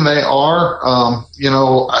 2019, they are.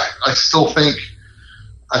 I still think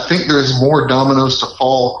there's more dominoes to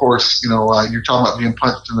fall. Of course, you're talking about being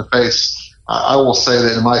punched in the face. I will say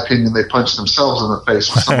that, in my opinion, they punched themselves in the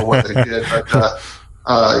face with some of what they did. But,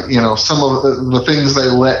 some of the things they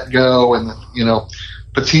let go, and,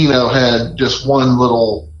 Patino had just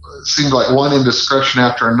seemed like one indiscretion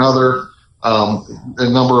after another. A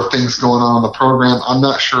number of things going on in the program. I'm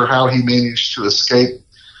not sure how he managed to escape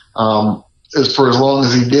for as long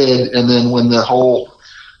as he did. And then when the whole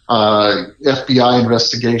FBI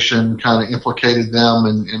investigation kind of implicated them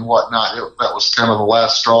and whatnot, that was kind of the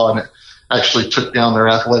last straw, and it actually took down their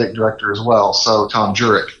athletic director as well, so Tom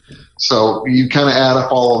Jurek. So you kind of add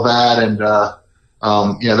up all of that, and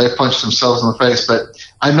they punched themselves in the face. But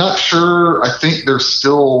I'm not sure. I think there's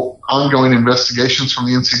still ongoing investigations from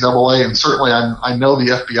the NCAA, and certainly I know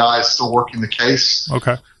the FBI is still working the case.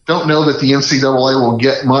 Okay. Don't know that the NCAA will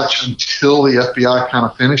get much until the FBI kind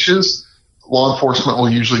of finishes. Law enforcement will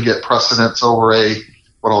usually get precedence over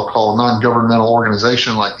what I'll call a non-governmental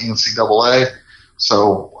organization like the NCAA.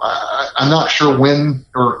 So I'm not sure when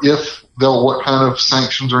or if what kind of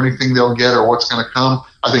sanctions or anything they'll get or what's going to come.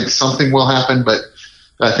 I think something will happen, but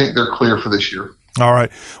I think they're clear for this year. All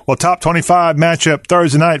right. Well, top 25 matchup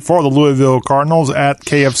Thursday night for the Louisville Cardinals at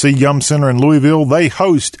KFC Yum Center in Louisville. They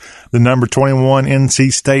host the number 21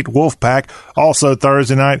 NC State Wolfpack. Also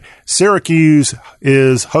Thursday night, Syracuse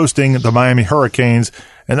is hosting the Miami Hurricanes.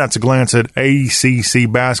 And that's a glance at ACC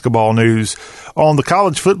basketball news. On the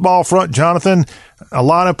college football front, Jonathan, a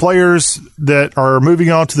lot of players that are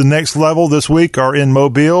moving on to the next level this week are in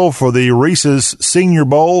Mobile for the Reese's Senior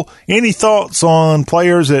Bowl. Any thoughts on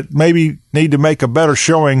players that maybe need to make a better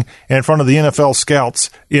showing in front of the NFL scouts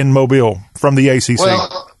in Mobile from the ACC?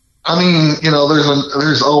 Well, I mean,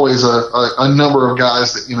 there's always a number of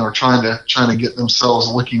guys that, are trying to get themselves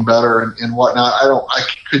looking better and whatnot. I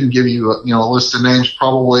couldn't give you a list of names.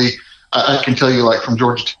 Probably I can tell you, like, from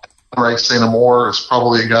Georgia Tech, Ray St. Amour is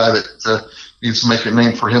probably a guy that needs to make a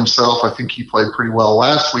name for himself. I think he played pretty well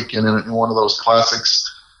last weekend in one of those classics,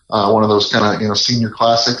 one of those kind of, senior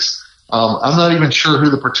classics. I'm not even sure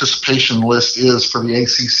who the participation list is for the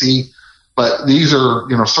ACC, but these are,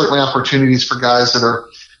 certainly opportunities for guys that are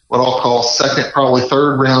what I'll call second, probably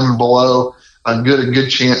third round and below, a good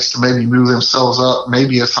chance to maybe move themselves up,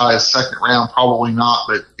 maybe as high as second round, probably not,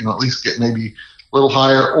 but, at least get maybe a little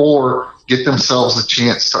higher or get themselves a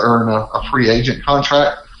chance to earn a free agent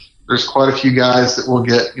contract. There's quite a few guys that will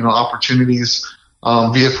get, opportunities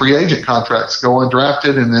via free agent contracts, go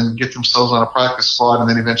undrafted and then get themselves on a practice squad and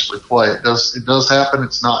then eventually play. It does happen.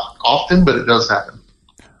 It's not often, but it does happen.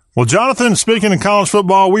 Well, Jonathan, speaking of college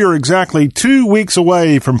football, we are exactly 2 weeks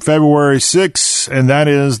away from February 6th, and that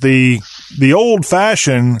is the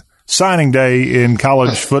old-fashioned signing day in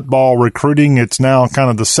college football recruiting. It's now kind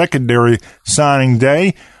of the secondary signing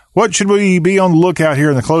day. What should we be on the lookout here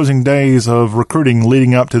in the closing days of recruiting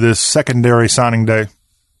leading up to this secondary signing day?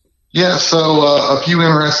 Yeah, so a few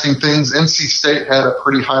interesting things. NC State had a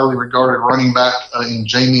pretty highly regarded running back in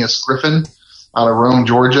Jamius Griffin out of Rome,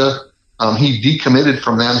 Georgia. He decommitted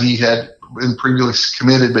from them. He had been previously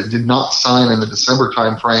committed but did not sign in the December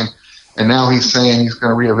timeframe, and now he's saying he's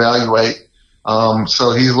going to reevaluate.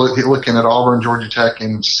 So he's looking at Auburn, Georgia Tech,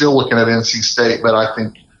 and still looking at NC State, but I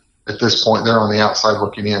think at this point they're on the outside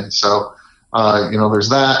looking in. So, there's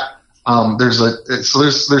that.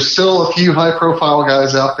 There's still a few high-profile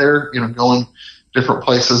guys out there, going different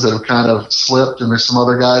places that have kind of slipped, and there's some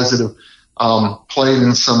other guys that have played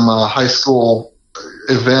in some high school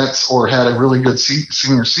events or had a really good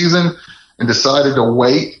senior season and decided to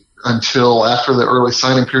wait until after the early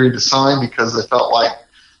signing period to sign because they felt like,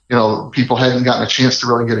 people hadn't gotten a chance to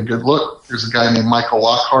really get a good look. There's a guy named Michael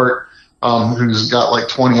Lockhart who's got like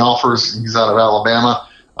 20 offers. He's out of Alabama.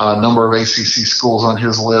 A number of ACC schools on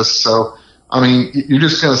his list. So, I mean, you're going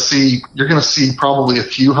to see probably a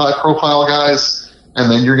few high-profile guys, and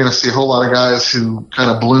then you're going to see a whole lot of guys who kind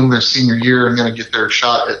of bloom their senior year and going to get their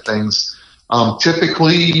shot at things.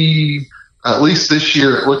 Typically, at least this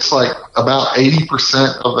year, it looks like about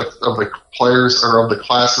 80% of the players or of the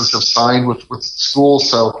classes have signed with schools.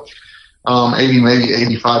 So, 80, maybe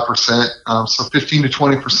 85%. So 15 to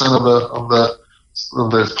 20% of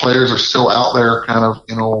the players are still out there kind of,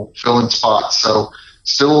 filling spots. So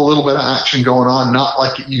still a little bit of action going on, not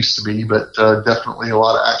like it used to be, but definitely a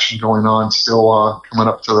lot of action going on still coming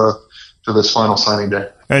up to this final signing day.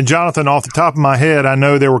 And Jonathan, off the top of my head, I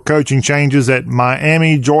know there were coaching changes at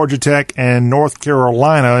Miami, Georgia Tech, and North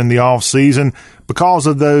Carolina in the offseason. Because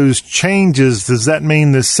of those changes, does that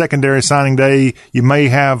mean this secondary signing day, you may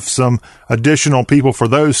have some additional people for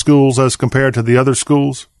those schools as compared to the other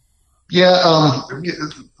schools? Yeah,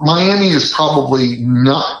 Miami is probably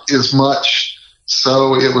not as much.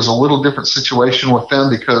 So it was a little different situation with them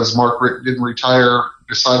because Mark Richt didn't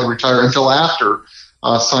decide to retire until after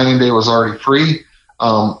signing day was already free.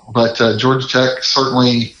 But Georgia Tech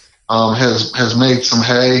certainly has made some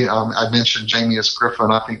hay. I mentioned Jamius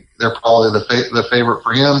Griffin. I think they're probably the favorite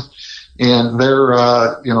for him, and they're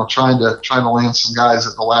trying to land some guys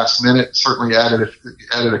at the last minute. Certainly added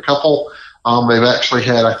a couple. They've actually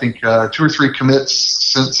had, I think, 2 or 3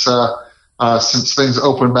 commits since things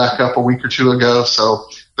opened back up a week or two ago. So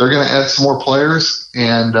they're going to add some more players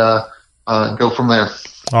and go from there.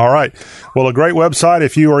 All right. Well, a great website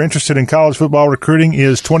if you are interested in college football recruiting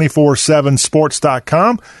is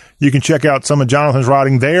 247sports.com. You can check out some of Jonathan's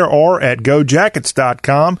writing there or at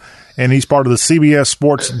gojackets.com. And he's part of the CBS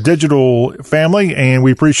Sports Digital family. And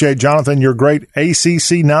we appreciate, Jonathan, your great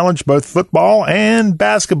ACC knowledge, both football and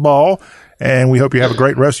basketball. And we hope you have a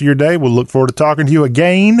great rest of your day. We'll look forward to talking to you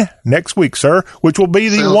again next week, sir, which will be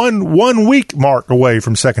the one week mark away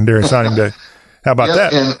from secondary signing day. How about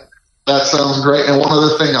that? And that sounds great. And one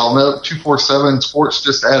other thing I'll note, 247 Sports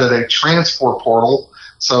just added a transfer portal.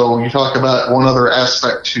 So you talk about one other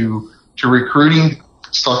aspect to recruiting,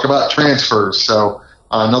 let's talk about transfers. So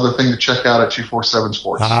another thing to check out at 247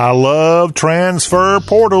 Sports. I love transfer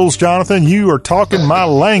portals, Jonathan. You are talking my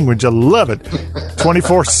language. I love it.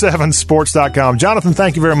 247sports.com. Jonathan,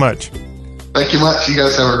 thank you very much. Thank you much. You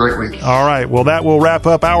guys have a great week. All right. Well, that will wrap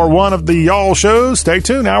up hour 1 of the Y'all Show. Stay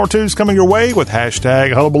tuned. Hour 2 is coming your way with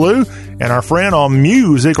hashtag Hullabaloo. And our friend on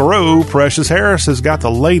Music Row, Precious Harris, has got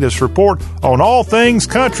the latest report on all things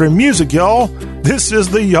country music, y'all. This is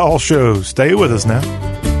the Y'all Show. Stay with us now.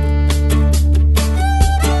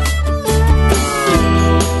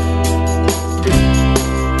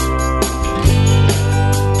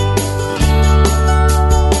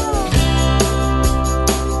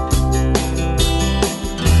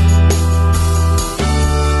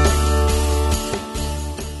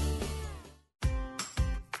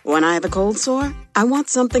 When I have a cold sore, I want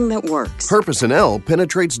something that works. Purpose L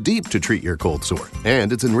penetrates deep to treat your cold sore,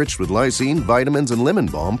 and it's enriched with lysine, vitamins, and lemon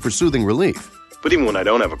balm for soothing relief. But even when I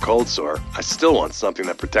don't have a cold sore, I still want something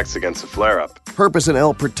that protects against a flare-up. Purpose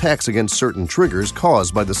L protects against certain triggers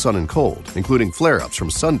caused by the sun and cold, including flare-ups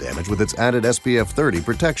from sun damage with its added SPF 30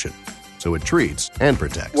 protection. So it treats and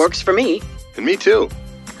protects. Works for me. And me too.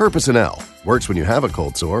 Purpose L works when you have a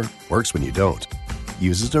cold sore, works when you don't.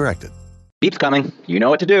 Use as directed. Beep's coming. You know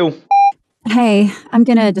what to do. Hey, I'm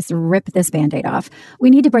going to just rip this Band-Aid off. We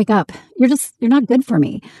need to break up. You're not good for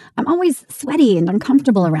me. I'm always sweaty and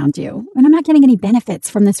uncomfortable around you, and I'm not getting any benefits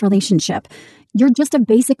from this relationship. You're just a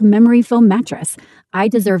basic memory foam mattress. I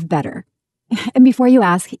deserve better. And before you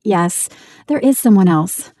ask, yes, there is someone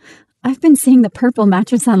else. I've been seeing the purple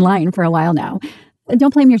mattress online for a while now.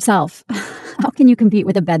 Don't blame yourself. How can you compete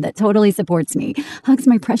with a bed that totally supports me, hugs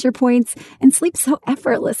my pressure points, and sleeps so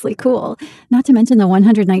effortlessly cool? Not to mention the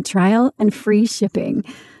 100-night trial and free shipping.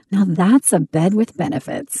 Now that's a bed with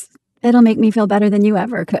benefits. It'll make me feel better than you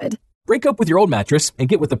ever could. Break up with your old mattress and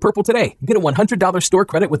get with the Purple today. Get a $100 store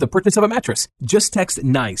credit with the purchase of a mattress. Just text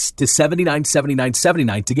NICE to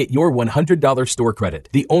 $79.79.79 to get your $100 store credit.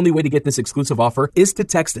 The only way to get this exclusive offer is to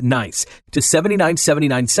text NICE to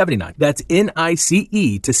 $79.79.79. That's NICE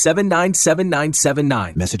to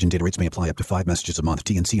 $79.79.79. Message and data rates may apply up to 5 messages a month.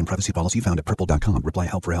 TNC and privacy policy found at purple.com. Reply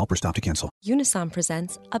help for help or stop to cancel. Unisom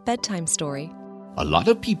presents a bedtime story. A lot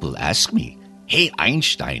of people ask me, "Hey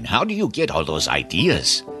Einstein, how do you get all those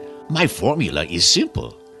ideas?" My formula is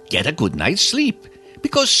simple. Get a good night's sleep.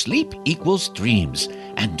 Because sleep equals dreams.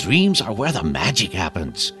 And dreams are where the magic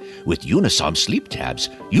happens. With Unisom sleep tabs,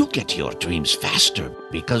 you'll get to your dreams faster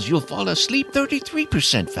because you'll fall asleep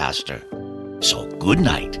 33% faster. So good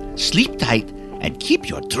night, sleep tight, and keep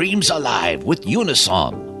your dreams alive with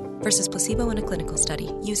Unisom. Versus placebo in a clinical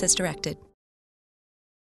study. Use as directed.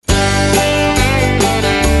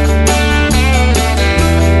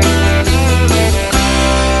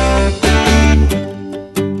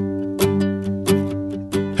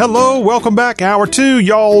 Hello, welcome back. Hour 2,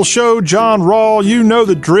 y'all show. John Rawl, you know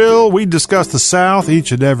the drill. We discuss the South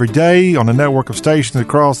each and every day on a network of stations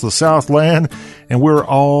across the Southland, and we're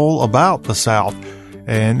all about the South.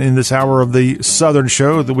 And in this hour of the Southern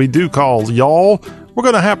show that we do call y'all, we're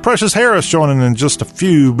going to have Precious Harris joining in just a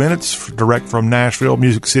few minutes, direct from Nashville,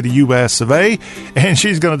 Music City, US of A. And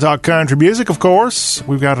she's going to talk country music, of course.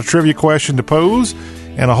 We've got a trivia question to pose,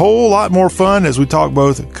 and a whole lot more fun as we talk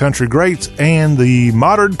both country greats and the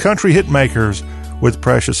modern country hit makers with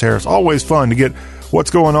Precious Harris. Always fun to get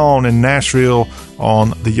what's going on in Nashville on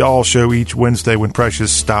the Y'all Show each Wednesday when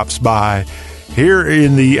Precious stops by. Here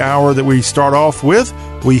in the hour that we start off with,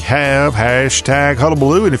 we have hashtag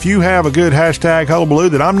Hullabaloo. And if you have a good hashtag Hullabaloo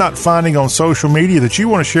that I'm not finding on social media that you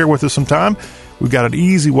want to share with us sometime, we've got an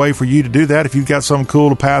easy way for you to do that. If you've got something cool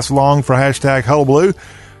to pass along for hashtag Hullabaloo,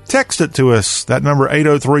 text it to us. That number,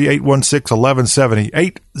 803-816-1170.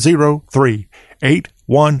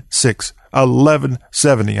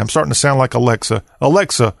 803-816-1170. I'm starting to sound like Alexa.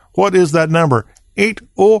 Alexa, what is that number?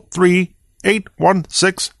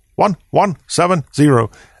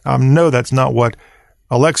 803-816-1170. I know that's not what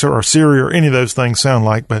Alexa or Siri or any of those things sound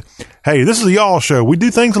like, but hey, this is the Y'all Show. We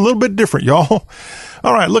do things a little bit different, y'all.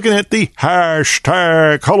 All right, looking at the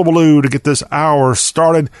hashtag Hullabaloo to get this hour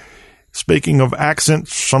started. Speaking of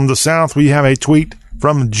accents from the South, we have a tweet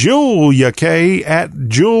from Julia K. at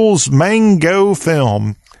Jules Mango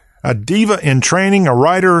Film. A diva in training, a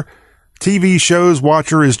writer, TV shows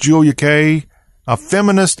watcher is Julia K. A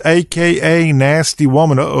feminist, a.k.a. nasty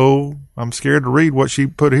woman. Uh-oh, I'm scared to read what she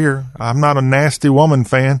put here. I'm not a nasty woman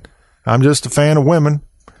fan. I'm just a fan of women.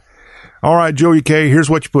 All right, Julia K., here's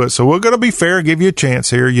what you put. So we're going to be fair, give you a chance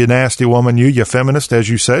here, you nasty woman, you feminist, as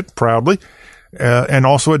you said, proudly. And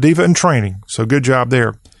also a diva in training. So good job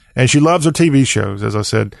there. And she loves her TV shows, as I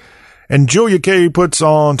said. And Julia K. puts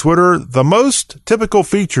on Twitter, the most typical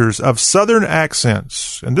features of Southern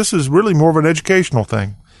accents. And this is really more of an educational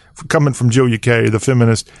thing coming from Julia K., the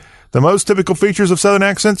feminist. The most typical features of Southern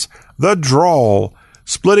accents, the drawl,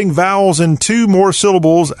 splitting vowels in two more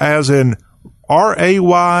syllables as in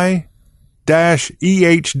R-A-Y-E-H-D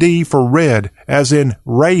for red, as in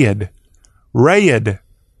rayed. Rayed.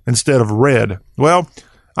 Instead of red. Well,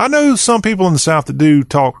 I know some people in the South that do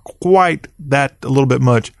talk quite that a little bit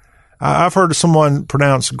much. I've heard someone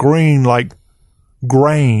pronounce green like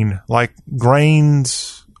grain, like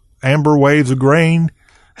grains, amber waves of grain.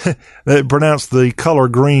 They pronounce the color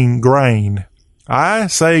green, grain. I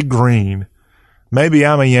say green. Maybe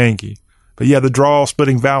I'm a Yankee. But yeah, the drawl,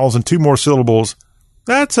 splitting vowels in two more syllables,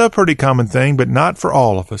 that's a pretty common thing, but not for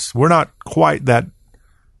all of us. We're not quite that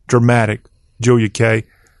dramatic, Julia K.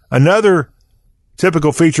 Another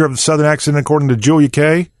typical feature of the Southern accent, according to Julia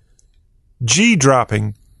K., G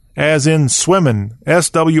dropping, as in swimming,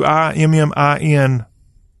 S-W-I-M-M-I-N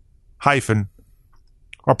hyphen,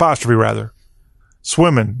 or apostrophe rather.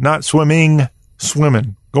 Swimming, not swimming,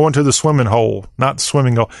 swimming. Going to the swimming hole, not the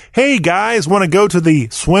swimming hole. Hey guys, want to go to the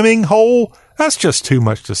swimming hole? That's just too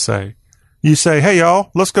much to say. You say, hey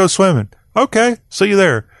y'all, let's go swimming. Okay, see you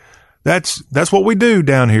there. That's what we do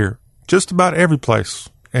down here. Just about every place.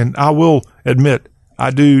 And I will admit,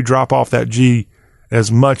 I do drop off that G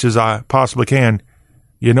as much as I possibly can.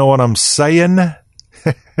 You know what I'm saying?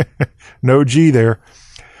 No G there.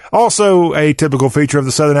 Also, a typical feature of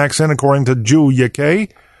the Southern accent, according to Julia K.,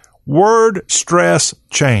 word stress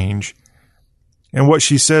change. And what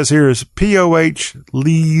she says here is P-O-H,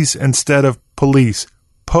 lees instead of police.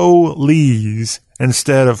 Police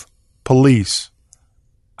instead of police.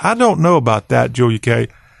 I don't know about that, Julia K.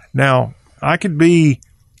 Now, I could be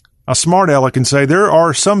a smart aleck and say there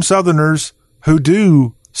are some Southerners who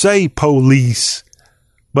do say police,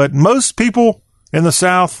 but most people in the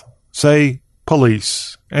South say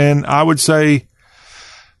police. And I would say,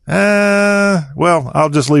 well,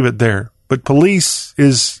 I'll just leave it there. But police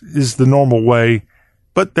is the normal way.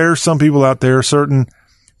 But there are some people out there, certain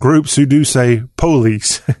groups who do say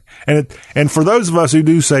police. and for those of us who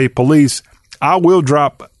do say police, I will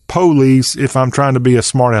drop police if I'm trying to be a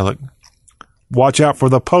smart aleck. Watch out for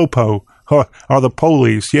the popo or the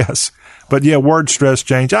police, yes. But yeah, word stress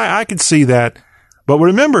change. I could see that. But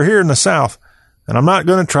remember, here in the South, and I'm not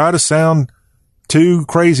going to try to sound too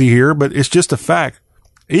crazy here, but it's just a fact.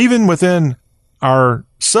 Even within our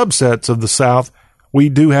subsets of the South, we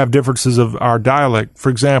do have differences of our dialect. For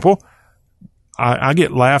example, I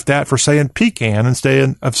get laughed at for saying pecan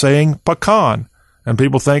instead of saying pecan. And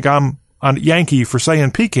people think I'm a Yankee for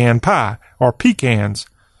saying pecan pie or pecans.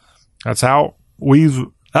 That's how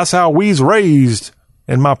we's raised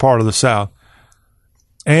in my part of the South.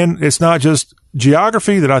 And it's not just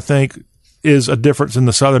geography that I think is a difference in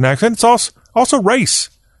the Southern accent. It's also race.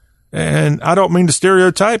 And I don't mean to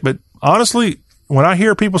stereotype, but honestly, when I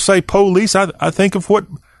hear people say police, I think of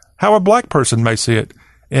how a black person may see it.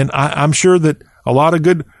 And I'm sure that a lot of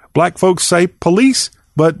good black folks say police,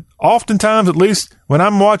 but oftentimes, at least when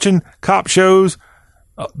I'm watching cop shows,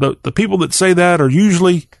 the people that say that are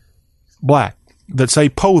usually black, that say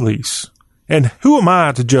police. And who am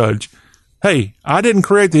I to judge? Hey, I didn't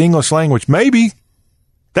create the English language. Maybe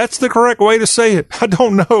that's the correct way to say it. I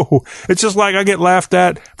don't know. It's just like I get laughed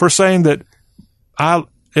at for saying that I,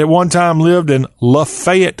 at one time, lived in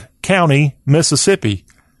Lafayette County, Mississippi.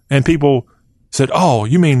 And people said, oh,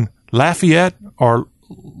 you mean Lafayette? Or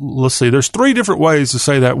let's see, there's 3 different ways to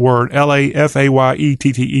say that word,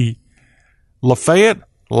 Lafayette.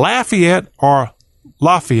 Lafayette, or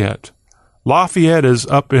Lafayette. Lafayette is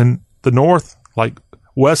up in the north, like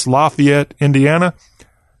West Lafayette, Indiana.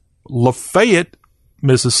 Lafayette,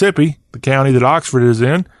 Mississippi, the county that Oxford is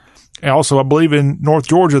in. And also, I believe in North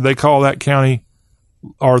Georgia, they call that county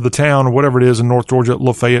or the town or whatever it is in North Georgia,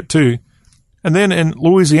 Lafayette too. And then in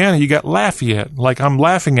Louisiana, you got Lafayette. Like I'm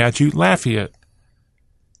laughing at you, Lafayette.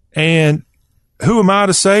 And who am I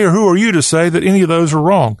to say, or who are you to say that any of those are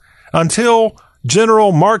wrong? Until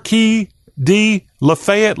General Marquis D.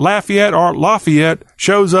 Lafayette, or Lafayette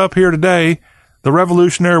shows up here today, the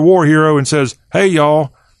Revolutionary War hero, and says, hey,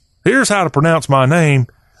 y'all, here's how to pronounce my name.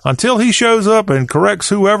 Until he shows up and corrects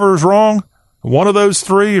whoever is wrong, one of those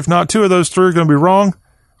 3, if not 2 of those 3 are going to be wrong,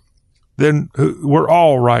 then we're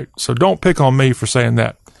all right. So don't pick on me for saying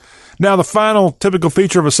that. Now, the final typical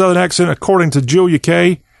feature of a Southern accent, according to Julia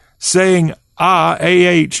Kay, saying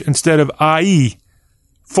I-A-H instead of I-E.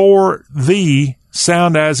 For the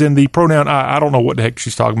sound as in the pronoun I. I don't know what the heck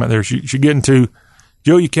she's talking about there. She's getting to,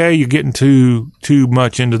 Julia Kay, you're getting too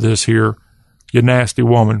much into this here, you nasty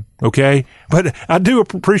woman, okay? But I do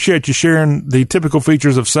appreciate you sharing the typical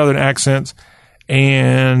features of Southern accents,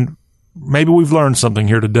 and maybe we've learned something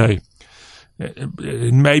here today.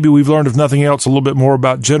 Maybe we've learned, if nothing else, a little bit more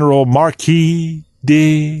about General Marquis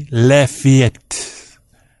de Lafayette.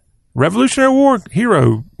 Revolutionary War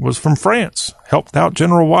hero, was from France, helped out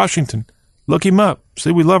General Washington. Look him up.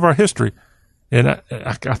 See, we love our history. And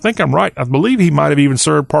I think I'm right. I believe he might have even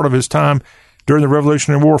served part of his time during the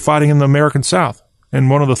Revolutionary War fighting in the American South, in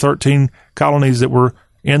one of the 13 colonies that were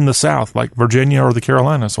in the South, like Virginia or the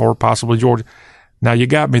Carolinas, or possibly Georgia. Now, you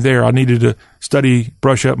got me there. I needed to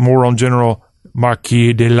brush up more on General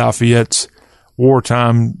Marquis de Lafayette's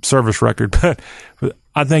wartime service record. But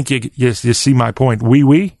I think you see my point.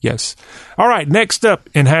 Oui, yes. All right, next up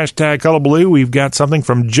in hashtag Hullabaloo, we've got something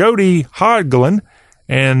from Jody Hodgland,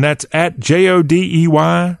 and that's at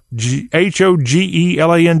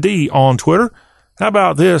JODEYHOGELAND on Twitter. How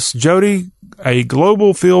about this, Jody? A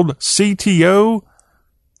global field CTO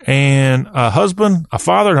and a husband, a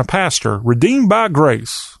father, and a pastor, redeemed by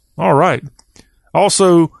grace. All right.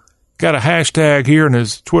 Also, got a hashtag here in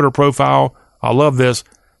his Twitter profile. I love this.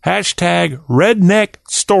 Hashtag redneck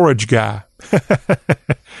storage guy.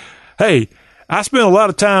 Hey, I spend a lot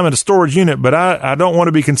of time in a storage unit, but I don't want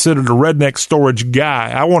to be considered a redneck storage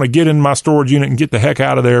guy. I want to get in my storage unit and get the heck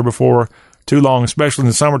out of there before too long, especially in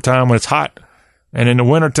the summertime when it's hot. And in the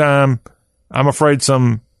wintertime, I'm afraid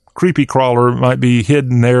some creepy crawler might be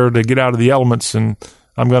hidden there to get out of the elements, and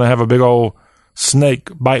I'm going to have a big old snake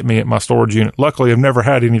bite me at my storage unit. Luckily, I've never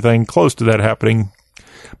had anything close to that happening.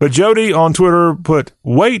 But Jody on Twitter put,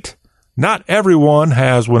 wait, not everyone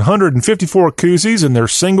has 154 koozies in their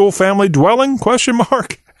single-family dwelling? ?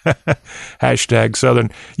 Hashtag Southern.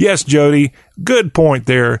 Yes, Jody, good point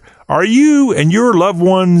there. Are you and your loved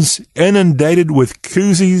ones inundated with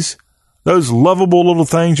koozies? Those lovable little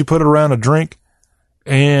things you put around a drink,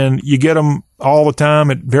 and you get them all the time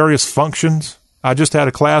at various functions. I just had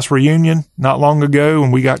a class reunion not long ago,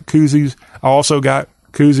 and we got koozies. I also got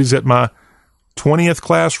koozies at my 20th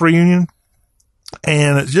class reunion,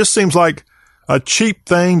 and it just seems like a cheap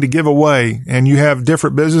thing to give away. And you have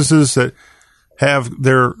different businesses that have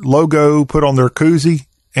their logo put on their koozie,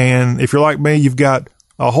 and if you're like me, you've got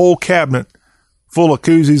a whole cabinet full of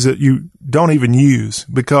koozies that you don't even use,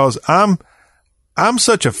 because I'm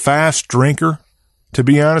such a fast drinker, to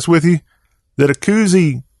be honest with you, that a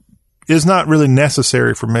koozie is not really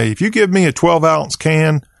necessary for me. If you give me a 12-ounce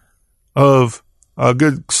can of a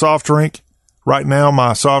good soft drink, right now,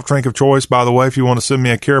 my soft drink of choice, by the way, if you want to send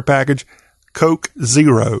me a care package, Coke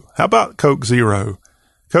Zero. How about Coke Zero?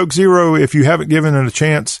 Coke Zero, if you haven't given it a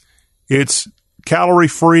chance, it's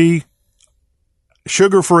calorie-free,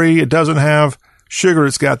 sugar-free. It doesn't have sugar.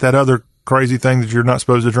 It's got that other crazy thing that you're not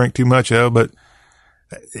supposed to drink too much of, but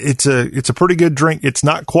it's a pretty good drink. It's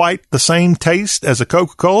not quite the same taste as a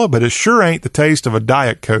Coca-Cola, but it sure ain't the taste of a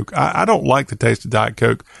Diet Coke. I don't like the taste of Diet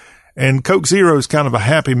Coke, and Coke Zero is kind of a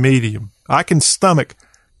happy medium. I can stomach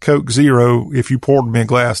Coke Zero if you poured me a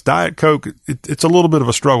glass. Diet Coke, it's a little bit of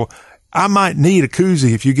a struggle. I might need a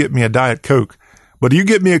koozie if you get me a Diet Coke, but you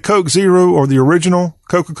get me a Coke Zero or the original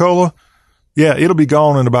Coca-Cola, yeah, it'll be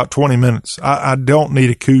gone in about 20 minutes. I don't need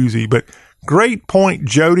a koozie, but great point,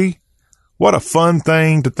 Jody. What a fun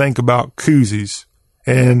thing to think about koozies.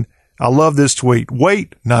 And I love this tweet.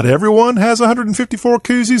 Wait, not everyone has 154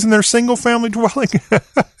 koozies in their single family dwelling.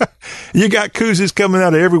 You got koozies coming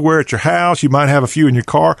out of everywhere at your house. You might have a few in your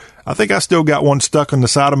car. I think I still got one stuck on the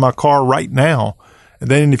side of my car right now. And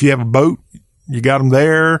then if you have a boat, you got them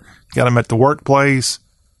there. You got them at the workplace.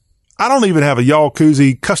 I don't even have a y'all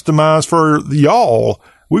koozie customized for the y'all.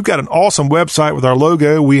 We've got an awesome website with our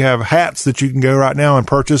logo. We have hats that you can go right now and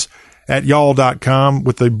purchase at y'all.com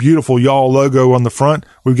with the beautiful y'all logo on the front.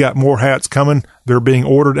 We've got more hats coming. They're being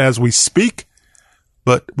ordered as we speak.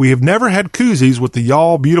 But we have never had koozies with the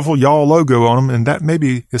y'all, beautiful y'all logo on them, and that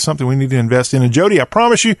maybe is something we need to invest in. And Jody, I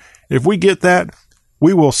promise you, if we get that,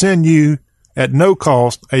 we will send you at no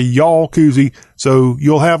cost a y'all koozie, so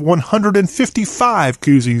you'll have 155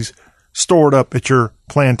 koozies stored up at your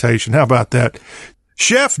plantation. How about that?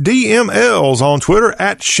 Chef DML's on Twitter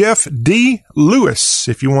at Chef D Lewis.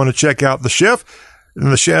 If you want to check out the chef,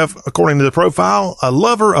 and the chef, according to the profile, a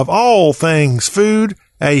lover of all things food,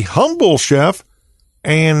 a humble chef,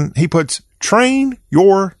 and he puts train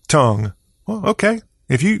your tongue. Well, okay.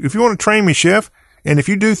 If you want to train me, chef, and if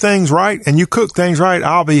you do things right and you cook things right,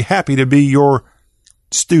 I'll be happy to be your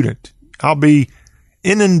student. I'll be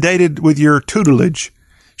inundated with your tutelage,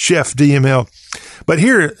 Chef DML. But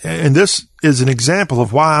here, and this is an example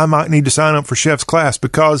of why I might need to sign up for Chef's class,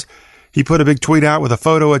 because he put a big tweet out with a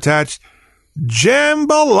photo attached,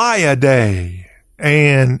 Jambalaya Day.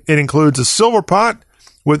 And it includes a silver pot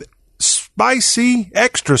with spicy,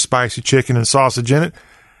 extra spicy chicken and sausage in it,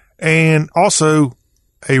 and also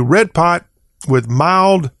a red pot with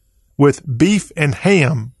mild with beef and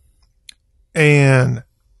ham. And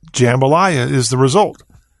jambalaya is the result.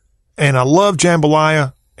 And I love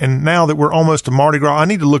jambalaya. And now that we're almost to Mardi Gras, I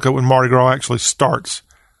need to look up when Mardi Gras actually starts.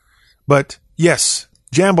 But yes,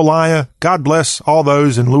 jambalaya, God bless all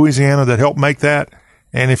those in Louisiana that helped make that.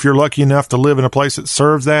 And if you're lucky enough to live in a place that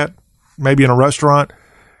serves that, maybe in a restaurant,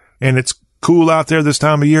 and it's cool out there this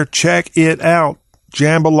time of year, check it out.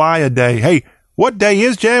 Jambalaya Day. Hey, what day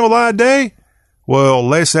is Jambalaya Day? Well,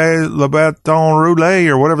 laissez le bâton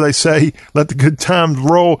rouler, or whatever they say. Let the good times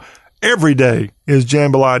roll. Every day is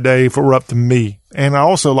Jambalaya Day if it were up to me. And I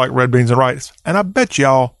also like red beans and rice. And I bet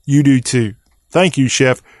y'all you do too. Thank you,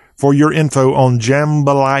 Chef, for your info on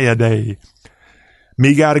Jambalaya Day.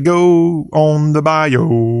 Me gotta go on the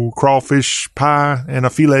bayou, crawfish pie and a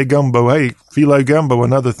filet gumbo. Hey, filet gumbo,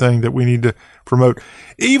 another thing that we need to promote.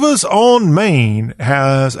 Eva's on Main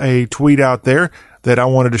has a tweet out there that I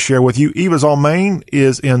wanted to share with you. Eva's on Main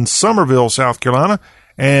is in Somerville, South Carolina,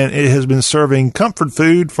 and it has been serving comfort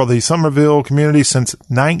food for the Somerville community since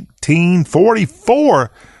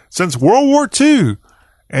 1944, since World War II.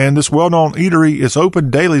 And this well-known eatery is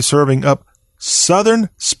open daily, serving up Southern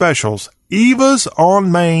specials. Eva's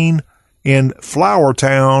on Main in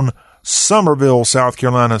Flowertown, Somerville, South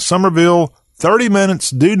Carolina. Somerville, 30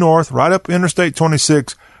 minutes due north, right up Interstate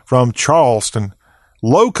 26 from Charleston.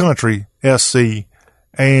 Low Country, SC.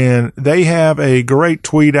 And they have a great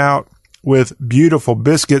tweet out with beautiful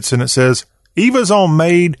biscuits, and it says, Eva's on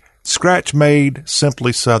Made, scratch made,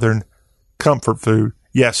 simply Southern comfort food.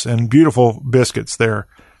 Yes, and beautiful biscuits there.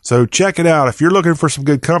 So check it out. If you're looking for some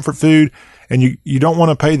good comfort food and you don't want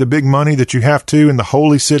to pay the big money that you have to in the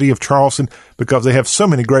holy city of Charleston, because they have so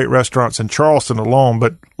many great restaurants in Charleston alone,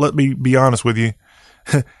 but let me be honest with you,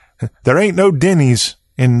 there ain't no Denny's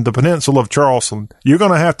in the peninsula of Charleston. You're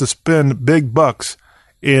going to have to spend big bucks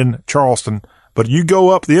in Charleston. But you go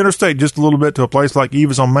up the interstate just a little bit to a place like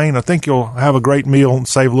Eva's on Main, I think you'll have a great meal and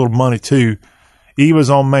save a little money too. Eva's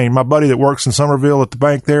on Main. My buddy that works in Somerville at the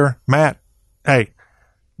bank there, Matt, hey,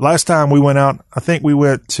 last time we went out, I think we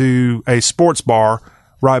went to a sports bar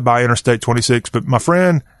right by Interstate 26. But my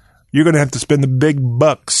friend, you're going to have to spend the big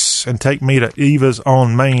bucks and take me to Eva's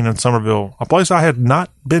on Main in Somerville, a place I had not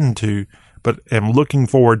been to, but am looking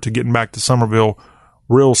forward to getting back to Somerville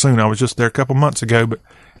real soon. I was just there a couple months ago, but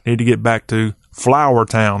need to get back to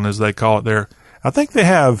Flowertown, as they call it there. I think they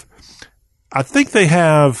have I think they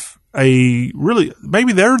have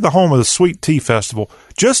maybe they're the home of the Sweet Tea Festival.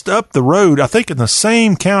 Just up the road, I think in the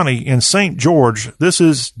same county in St. George, this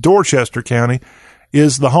is Dorchester County,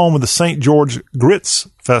 is the home of the St. George Grits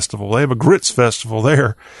Festival. They have a grits festival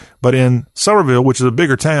there. But in Somerville, which is a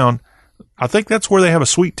bigger town, I think that's where they have a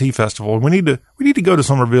Sweet Tea Festival. And we need to go to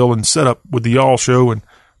Somerville and set up with the Y'all Show and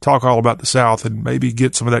talk all about the South and maybe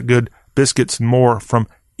get some of that good biscuits and more from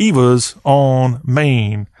Eva's on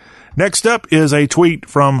Main. Next up is a tweet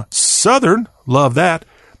from Southern. Love that.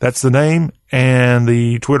 That's the name. And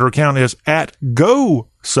the Twitter account is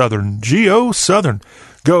 @GoSouthern. G-O Southern.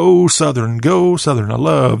 Go Southern. Go Southern. I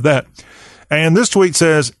love that. And this tweet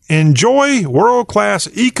says, enjoy world-class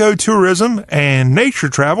ecotourism and nature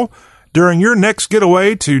travel during your next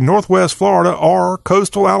getaway to Northwest Florida or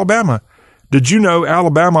coastal Alabama. Did you know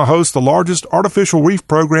Alabama hosts the largest artificial reef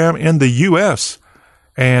program in the U.S.?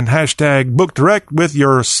 And hashtag book direct with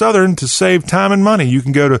your Southern to save time and money. You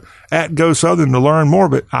can go to @GoSouthern to learn more,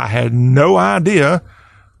 but I had no idea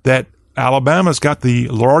that Alabama's got the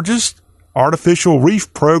largest artificial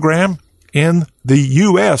reef program in the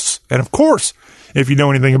U.S. And of course, if you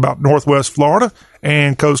know anything about Northwest Florida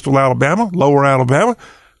and coastal Alabama, lower Alabama,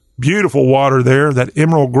 beautiful water there, that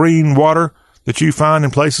emerald green water that you find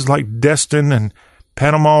in places like Destin and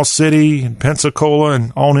Panama City and Pensacola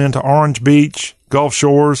and on into Orange Beach, Gulf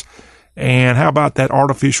Shores. And how about that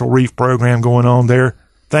artificial reef program going on there?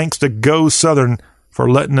 Thanks to Go Southern for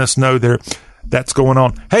letting us know there that's going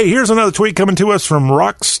on. Hey, here's another tweet coming to us from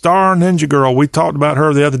Rockstar Ninja Girl. We talked about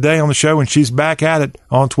her the other day on the show, and she's back at it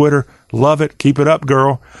on Twitter. Love it. Keep it up,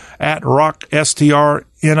 girl. @Rock,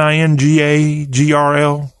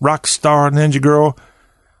 STRNINGAGRL, Rockstar Ninja Girl.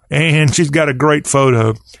 And she's got a great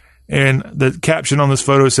photo. And the caption on this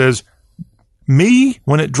photo says, me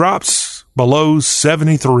when it drops below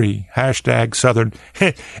 73, hashtag Southern.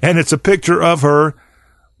 And it's a picture of her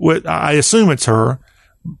with, I assume it's her,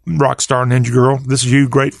 Rockstar Ninja Girl. This is you,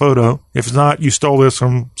 great photo. If it's not, you stole this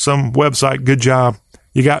from some website. Good job.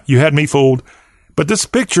 You had me fooled. But this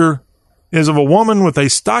picture is of a woman with a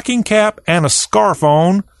stocking cap and a scarf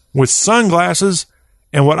on with sunglasses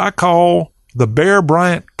and what I call the Bear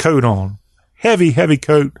Bryant coat on. Heavy, heavy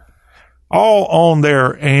coat. All on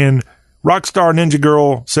there. And Rockstar Ninja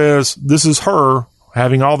Girl says this is her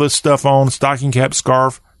having all this stuff on, stocking cap,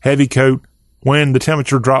 scarf, heavy coat, when the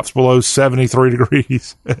temperature drops below 73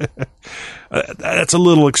 degrees. That's a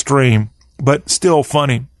little extreme, but still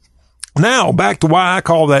funny. Now, back to why I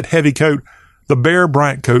call that heavy coat the Bear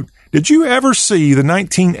Bryant coat. Did you ever see the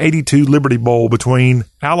 1982 Liberty Bowl between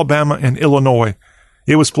Alabama and Illinois?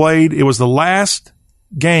 It was the last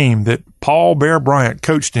game that Paul Bear Bryant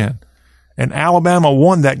coached in. And Alabama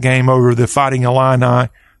won that game over the Fighting Illini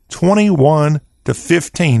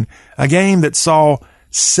 21-15, a game that saw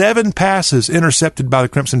 7 passes intercepted by the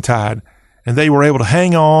Crimson Tide, and they were able to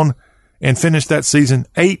hang on and finish that season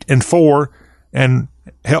 8-4. And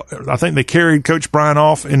I think they carried Coach Bryant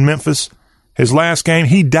off in Memphis. His last game,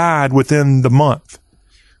 he died within the month.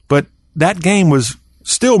 But that game was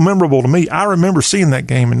still memorable to me. I remember seeing that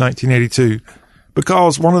game in 1982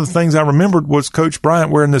 because one of the things I remembered was Coach Bryant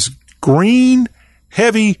wearing this green,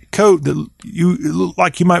 heavy coat that you looked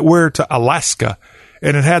like you might wear to Alaska.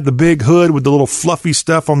 And it had the big hood with the little fluffy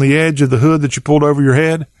stuff on the edge of the hood that you pulled over your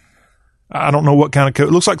head. I don't know what kind of coat.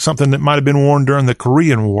 It looks like something that might have been worn during the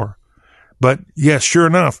Korean War. But yes, sure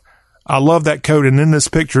enough, I love that coat. And in this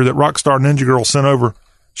picture that Rockstar Ninja Girl sent over,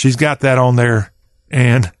 she's got that on there.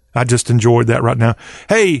 And I just enjoyed that right now.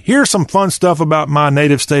 Hey, here's some fun stuff about my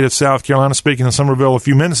native state of South Carolina. Speaking of Somerville a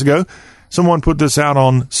few minutes ago, someone put this out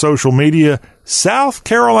on social media, South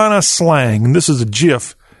Carolina slang. And this is a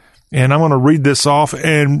GIF. And I'm going to read this off.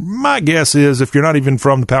 And my guess is if you're not even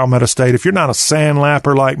from the Palmetto State, if you're not a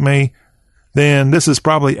sandlapper like me, then this is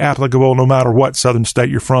probably applicable no matter what southern state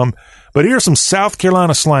you're from. But here's some South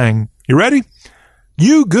Carolina slang. You ready?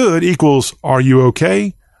 You good equals are you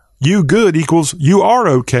okay? You good equals you are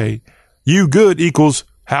okay. You good equals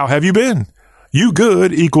how have you been? You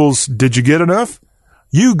good equals did you get enough?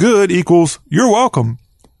 You good equals you're welcome.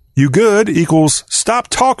 You good equals stop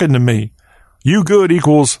talking to me. You good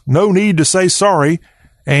equals no need to say sorry.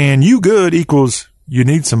 And you good equals you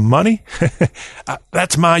need some money?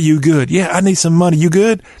 That's my you good. Yeah, I need some money. You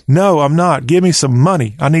good? No, I'm not. Give me some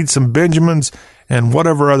money. I need some Benjamins and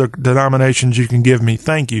whatever other denominations you can give me.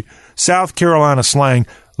 Thank you. South Carolina slang.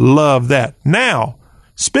 Love that. Now,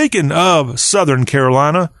 speaking of Southern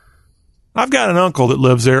Carolina, I've got an uncle that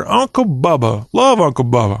lives there. Uncle Bubba. Love Uncle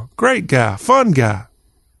Bubba. Great guy. Fun guy.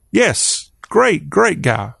 Yes. Great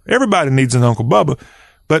guy. Everybody needs an Uncle Bubba.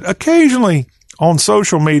 But occasionally on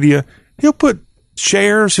social media, he'll put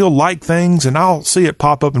shares, he'll like things, and I'll see it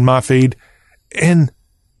pop up in my feed. And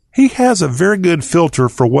he has a very good filter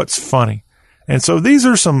for what's funny. And so these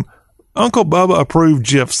are some Uncle Bubba approved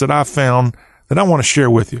GIFs that I found that I want to share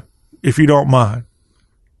with you, if you don't mind.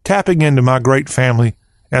 Tapping into my great family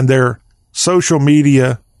and their social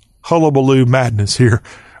media hullabaloo madness here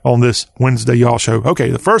on this Wednesday Y'all Show. Okay,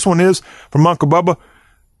 the first one is from Uncle Bubba.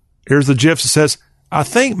 Here's the GIF that says, I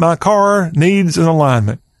think my car needs an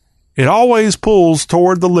alignment. It always pulls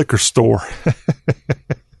toward the liquor store.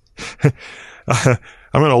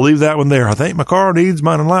 I'm going to leave that one there. I think my car needs an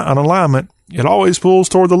alignment. It always pulls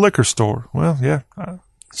toward the liquor store. Well, yeah,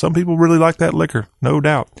 some people really like that liquor, no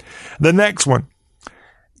doubt. The next one,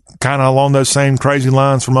 kind of along those same crazy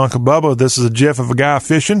lines from Uncle Bubba. This is a GIF of a guy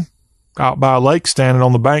fishing out by a lake, standing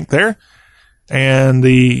on the bank there. And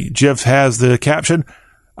the GIF has the caption,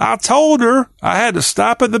 I told her I had to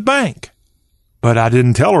stop at the bank, but I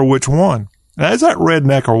didn't tell her which one. Now, is that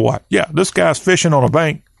redneck or what? Yeah, this guy's fishing on a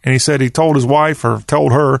bank, and he said he told his wife or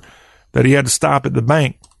told her that he had to stop at the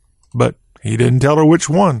bank, but he didn't tell her which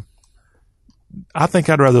one. I think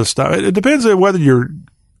I'd rather stop. It depends on whether you're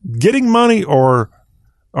getting money or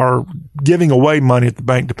giving away money at the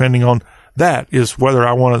bank, depending on that is whether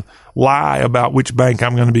I want to lie about which bank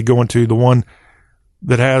I'm going to be going to, the one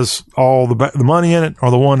that has all the money in it or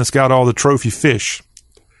the one that's got all the trophy fish.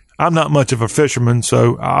 I'm not much of a fisherman,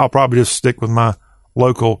 so I'll probably just stick with my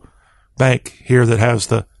local bank here that has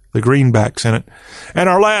the greenbacks in it. And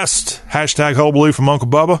our last hashtag hullabaloo from Uncle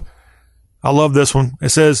Bubba. I love this one. It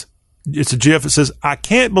says, it's a GIF. It says, I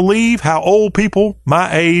can't believe how old people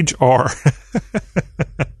my age are.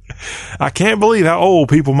 I can't believe how old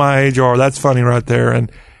people my age are. That's funny right there.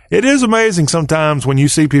 And it is amazing sometimes when you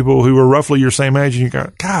see people who are roughly your same age and you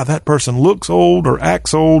go, God, that person looks old or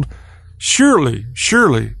acts old. Surely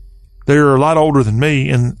they're a lot older than me.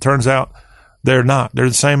 And it turns out they're not. They're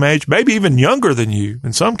the same age, maybe even younger than you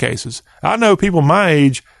in some cases. I know people my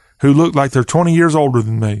age who look like they're 20 years older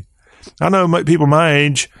than me. I know people my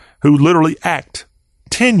age who literally act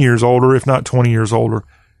 10 years older, if not 20 years older.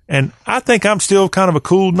 And I think I'm still kind of a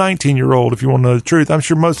cool 19-year-old, if you want to know the truth. I'm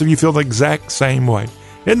sure most of you feel the exact same way.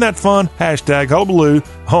 Isn't that fun? Hashtag hullabaloo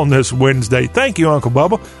on this Wednesday. Thank you, Uncle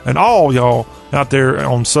Bubba, and all y'all out there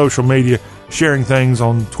on social media sharing things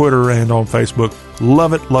on Twitter and on Facebook.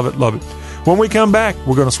 Love it, love it, love it. When we come back,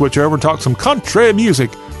 we're going to switch over and talk some country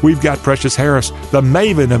music. We've got Precious Harris, the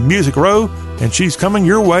maven of Music Row, and she's coming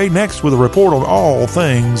your way next with a report on all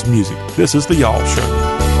things music. This is the Y'all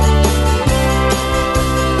Show.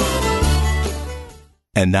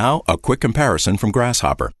 And now, a quick comparison from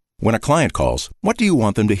Grasshopper. When a client calls, what do you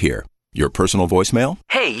want them to hear? Your personal voicemail?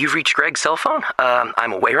 Hey, you've reached Greg's cell phone.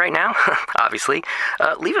 I'm away right now, obviously.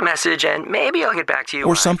 Leave a message and maybe I'll get back to you.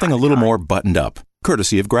 Or something a little more buttoned up,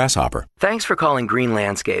 courtesy of Grasshopper. Thanks for calling Green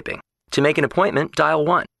Landscaping. To make an appointment, dial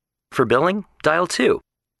 1. For billing, dial 2.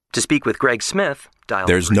 To speak with Greg Smith, dial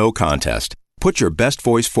 3. There's no contest. Put your best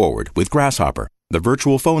voice forward with Grasshopper, the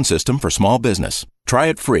virtual phone system for small business. Try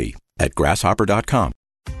it free at grasshopper.com.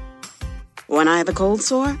 When I have a cold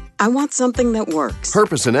sore, I want something that works.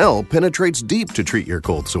 Herpecin L penetrates deep to treat your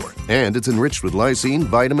cold sore, and it's enriched with lysine,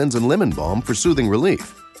 vitamins, and lemon balm for soothing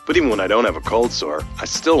relief. But even when I don't have a cold sore, I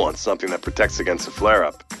still want something that protects against a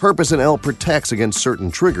flare-up. Herpecin L protects against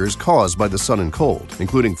certain triggers caused by the sun and cold,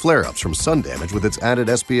 including flare-ups from sun damage with its added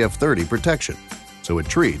SPF 30 protection. So it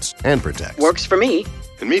treats and protects. Works for me.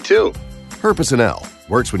 And me too. Herpecin L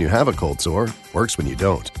works when you have a cold sore, works when you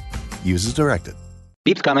don't. Use as directed.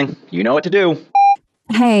 Beep's coming. You know what to do.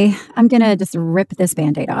 Hey, I'm going to just rip this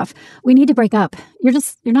Band-Aid off. We need to break up. You're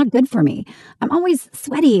not good for me. I'm always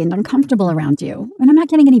sweaty and uncomfortable around you, and I'm not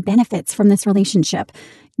getting any benefits from this relationship.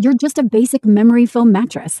 You're just a basic memory foam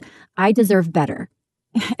mattress. I deserve better.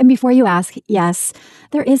 And before you ask, yes,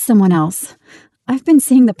 there is someone else. I've been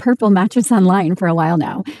seeing the purple mattress online for a while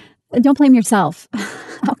now. Don't blame yourself.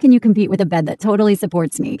 How can you compete with a bed that totally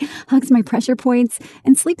supports me, hugs my pressure points,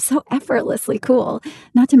 and sleeps so effortlessly cool?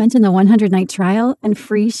 Not to mention the 100-night trial and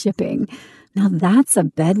free shipping. Now that's a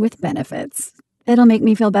bed with benefits. It'll make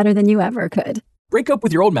me feel better than you ever could. Break up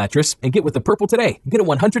with your old mattress and get with the Purple today. Get a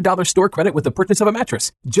 $100 store credit with the purchase of a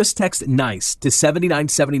mattress. Just text NICE to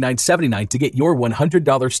 $79.79.79 to get your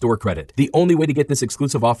 $100 store credit. The only way to get this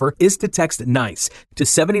exclusive offer is to text NICE to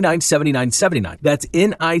 $79.79.79. That's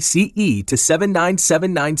NICE to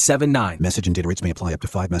 $79.79.79. Message and data rates may apply. Up to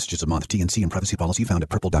 5 messages a month. TNC and privacy policy found at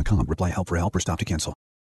purple.com. Reply help for help or stop to cancel.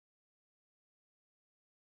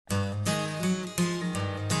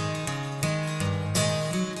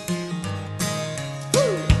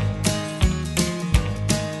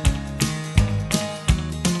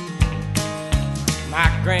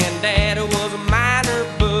 My granddaddy was a mine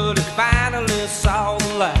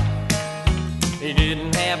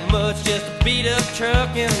beat-up truck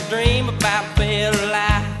and a dream about a better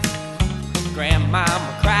life.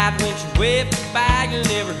 Grandmama cried when she whipped by. You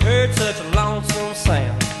never heard such a lonesome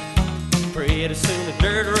sound. Pretty soon the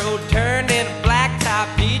dirt road turned into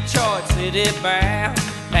blacktop Detroit city bound.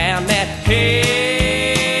 Down that hillbilly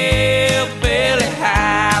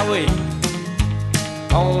highway,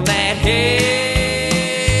 on that hillbilly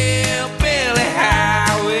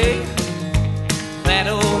highway, that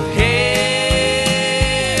old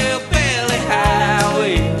hillbilly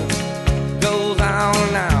highway goes on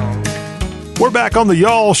and on. We're back on the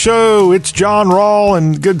Y'all Show. It's John Rawl,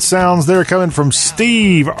 and good sounds there coming from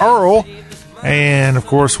Steve Earle. And, of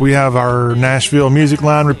course, we have our Nashville Music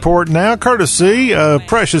Line report now, courtesy of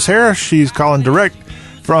Precious Harris. She's calling direct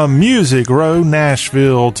from Music Row,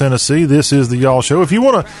 Nashville, Tennessee. This is the Y'all Show. If you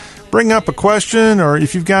want to bring up a question, or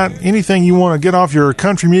if you've got anything you want to get off your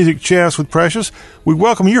country music chest with Precious, we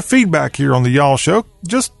welcome your feedback here on the Y'all Show.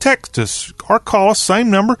 Just text us or call us, same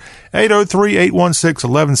number,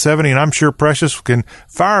 803-816-1170, and I'm sure Precious can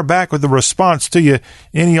fire back with a response to you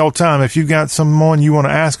any old time. If you've got someone you want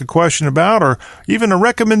to ask a question about, or even a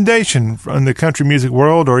recommendation from the country music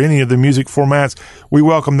world or any of the music formats, we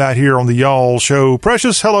welcome that here on the Y'all Show.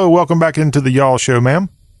 Precious, hello, welcome back into the Y'all Show, ma'am.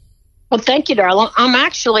 Well, thank you, darling. I'm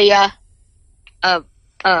actually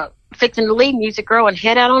fixing to leave Music Row and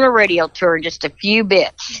head out on a radio tour in just a few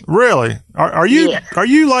bits. Really? Are you Yes. Are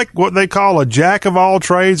you like what they call a jack of all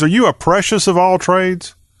trades? Are you a Precious of all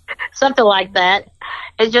trades? Something like that.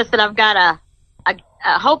 It's just that I've got a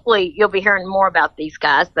hopefully you'll be hearing more about these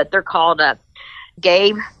guys, but they're called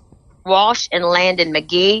Gabe Walsh and Landon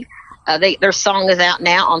McGee. Their song is out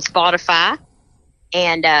now on Spotify,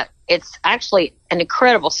 and it's actually an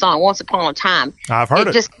incredible song, Once Upon a Time. I've heard it.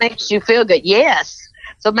 It just makes you feel good. Yes.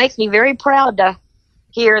 So it makes me very proud to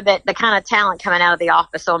hear that the kind of talent coming out of the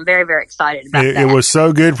office. So I'm very, very excited about that. It was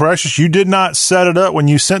so good, Precious. You did not set it up when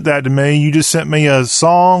you sent that to me. You just sent me a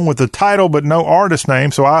song with the title but no artist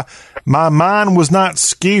name. So my mind was not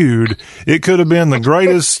skewed. It could have been the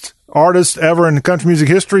greatest artist ever in country music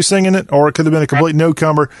history singing it, or it could have been a complete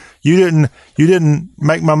newcomer. You didn't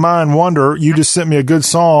make my mind wander. You just sent me a good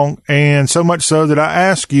song, and so much so that I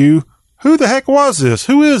asked you, who the heck was this?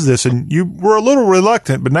 Who is this? And you were a little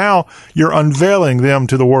reluctant, but now you're unveiling them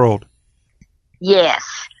to the world. Yes.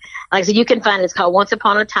 Like I said, you can find it. It's called Once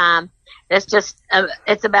Upon a Time. It's just,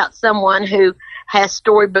 it's about someone who has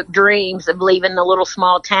storybook dreams of leaving the little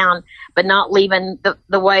small town, but not leaving the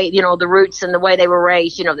way, the roots and the way they were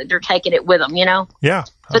raised, that they're taking it with them, Yeah.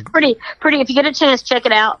 So it's pretty, if you get a chance, check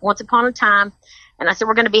it out, Once Upon a Time. And I said,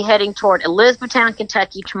 we're going to be heading toward Elizabethtown,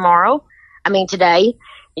 Kentucky today,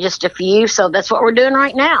 just a few. So that's what we're doing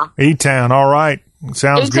right now. E-Town. All right.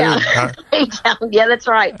 Sounds E-Town. good. E-Town. Yeah, that's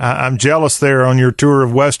right. I'm jealous there on your tour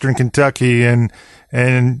of Western Kentucky, and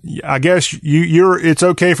I guess it's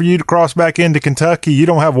okay for you to cross back into Kentucky. You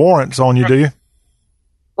don't have warrants on you, do you?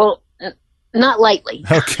 Well, not lately.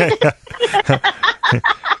 Okay. Because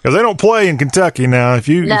they don't play in Kentucky now.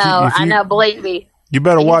 I know. Believe me. You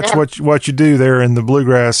better watch what you do there in the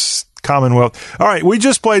bluegrass Commonwealth. All right, we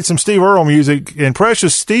just played some Steve Earle music, and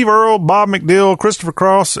Precious, Steve Earle, Bob McDill, Christopher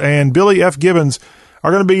Cross, and Billy F. Gibbons are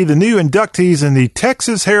going to be the new inductees in the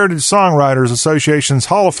Texas Heritage Songwriters Association's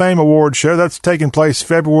Hall of Fame Awards show. That's taking place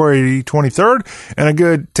February 23rd. And a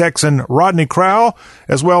good Texan, Rodney Crowell,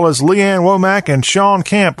 as well as Leanne Womack and Sean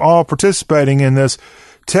Camp, all participating in this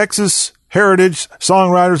Texas Heritage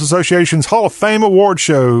Songwriters Association's Hall of Fame Award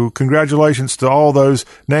show. Congratulations to all those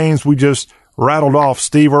names we just rattled off: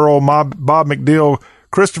 Steve Earle, Bob McDill,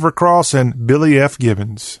 Christopher Cross, and Billy F.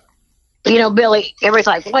 Gibbons. Billy, everybody's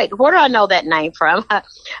like, wait, where do I know that name from?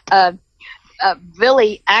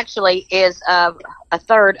 Billy actually is a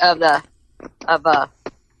third of ZZ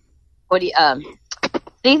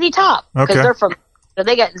Top. Okay. Because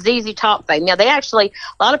they got ZZ Top fame. Now, a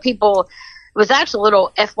lot of people, it was actually a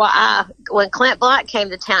little FYI, when Clint Black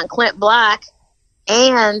came to town, Clint Black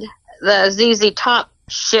and the ZZ Top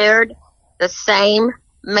shared the same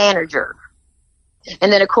manager.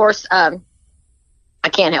 And then, of course, I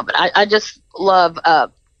can't help it. I just love,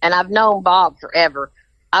 and I've known Bob forever.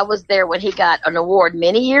 I was there when he got an award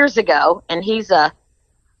many years ago, and he's from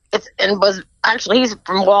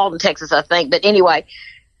Walden, Texas, I think. But anyway,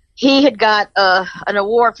 he had got an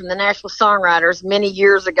award from the Nashville Songwriters many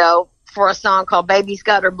years ago for a song called Baby's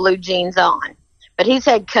Got Her Blue Jeans On. But he's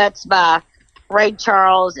had cuts by Ray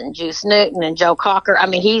Charles and Juice Newton and Joe Cocker. I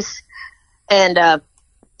mean, he's got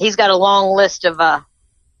a long list of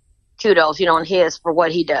kudos, on his for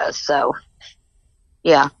what he does. So,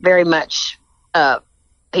 yeah, very much.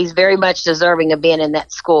 He's very much deserving of being in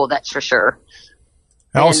that school. That's for sure.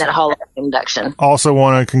 in that Hall of Fame induction. Also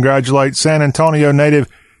want to congratulate San Antonio native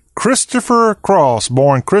Christopher Cross,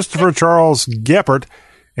 born Christopher Charles Geppert,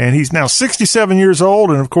 and he's now 67 years old.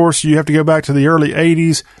 And, of course, you have to go back to the early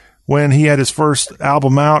 80s when he had his first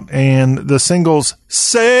album out, and the singles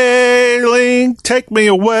Sailing, Take Me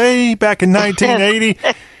Away back in 1980.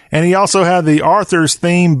 And he also had the Arthur's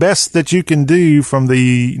theme, Best That You Can Do, from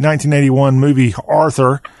the 1981 movie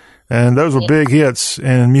Arthur. And those were big hits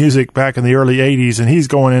in music back in the early 80s. And he's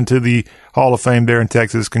going into the Hall of Fame there in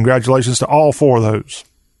Texas. Congratulations to all four of those.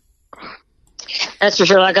 That's for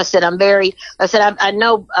sure. Like I said, I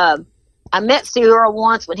know, I met Steve Earle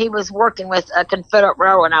once when he was working with Confederate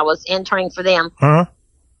Railroad and I was interning for them. Uh-huh.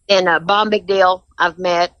 And Bob McDill, I've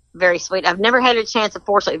met. Very sweet. I've never had a chance,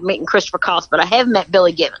 unfortunately, of meeting Christopher Cross, but I have met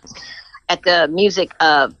Billy Gibbons at the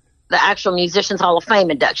actual Musicians Hall of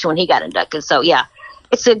Fame induction when he got inducted. So, yeah,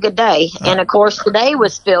 it's a good day. And, of course, today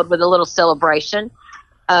was filled with a little celebration.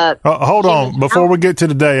 Hold on. Before we get to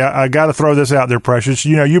today, I got to throw this out there, Precious.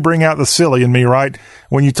 You know, you bring out the silly in me, right?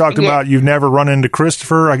 When you talked about you've never run into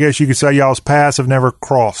Christopher, I guess you could say y'all's paths have never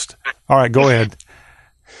crossed. All right, go ahead.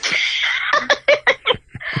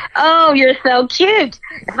 Oh, you're so cute.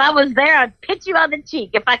 If I was there, I'd pitch you on the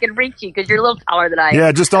cheek if I could reach you because you're a little taller than I am.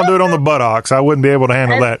 Yeah, just don't do it on the buttocks. I wouldn't be able to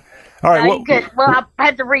handle that. All right. No, well, I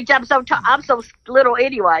had to reach. I'm so little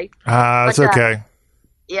anyway. That's okay.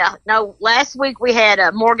 Yeah. No, last week we had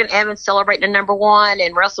Morgan Evans celebrating the number one,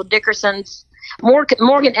 and Russell Dickerson's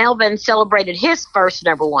Morgan Evans celebrated his first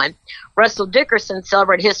number one. Russell Dickerson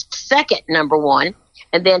celebrated his second number one.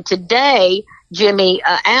 And then today, Jimmy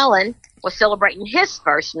Allen was celebrating his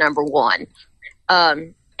first number one.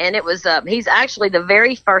 And it was, he's actually the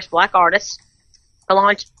very first black artist to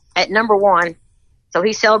launch at number one. So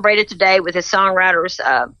he celebrated today with his songwriters,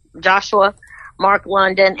 Joshua, Mark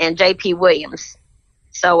London, and J.P. Williams.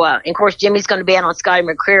 So, of course, Jimmy's going to be out on Scotty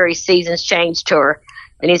McCreery's Seasons Change tour.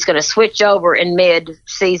 And he's going to switch over in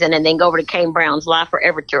mid-season and then go over to Kane Brown's Live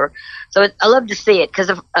Forever tour. So I love to see it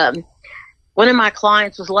because one of my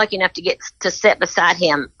clients was lucky enough to get to sit beside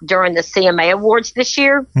him during the CMA Awards this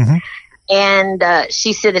year. Mm-hmm. And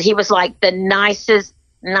she said that he was like the nicest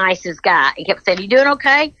guy. He kept saying, "You doing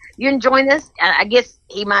okay? You enjoying this?" And I guess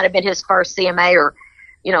he might have been his first CMA or,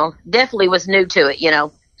 definitely was new to it,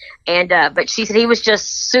 And but she said he was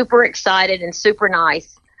just super excited and super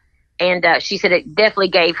nice. And she said it definitely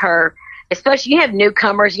gave her, especially you have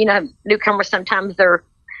newcomers. Newcomers sometimes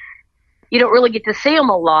you don't really get to see them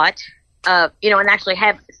a lot. And actually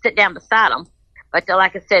sit down beside him. But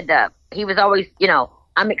like I said, he was always,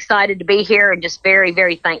 I'm excited to be here and just very,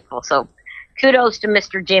 very thankful. So kudos to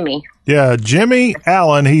Mr. Jimmy. Yeah, Jimmy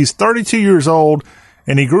Allen, he's 32 years old,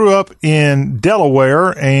 and he grew up in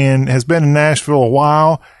Delaware and has been in Nashville a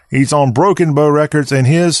while. He's on Broken Bow Records, and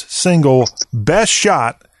his single, Best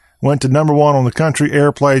Shot, went to number one on the country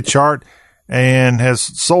airplay chart and has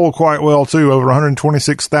sold quite well, too, over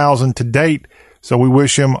 126,000 to date. So we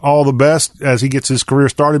wish him all the best as he gets his career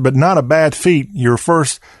started, but not a bad feat. Your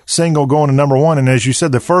first single going to number one. And as you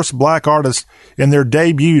said, the first black artist in their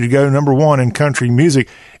debut to go number one in country music.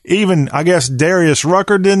 Even, I guess, Darius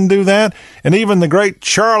Rucker didn't do that. And even the great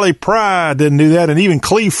Charlie Pride didn't do that. And even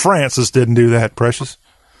Cleve Francis didn't do that, Precious.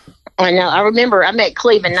 I know. I remember I met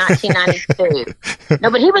Cleve in 1992. No,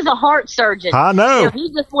 but he was a heart surgeon. I know.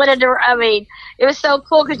 He just wanted to, it was so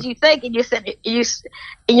cool because you think, and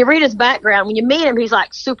you read his background. When you meet him, he's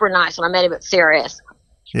like super nice. When I met him at CRS.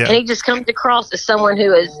 Yeah. And he just comes across as someone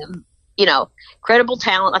who is, credible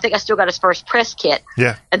talent. I think I still got his first press kit.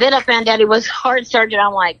 Yeah. And then I found out he was a heart surgeon.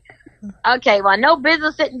 I'm like, okay, well, I know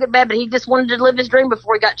business isn't good bad, but he just wanted to live his dream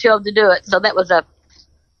before he got too old to do it. So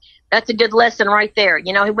that's a good lesson right there.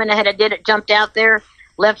 He went ahead and did it, jumped out there,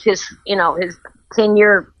 left his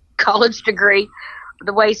 10-year college degree at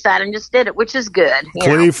the wayside and just did it, which is good.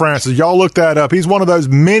 Cleve Francis, y'all look that up. He's one of those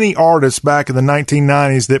many artists back in the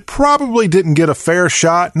 1990s that probably didn't get a fair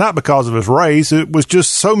shot, not because of his race. It was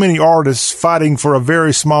just so many artists fighting for a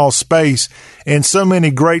very small space, and so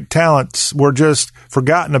many great talents were just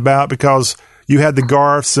forgotten about because you had the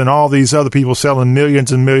Garths and all these other people selling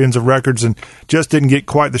millions and millions of records and just didn't get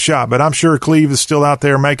quite the shot. But I'm sure Cleve is still out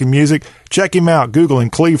there making music. Check him out,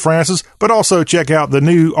 Googling Cleve Francis, but also check out the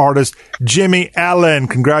new artist, Jimmy Allen.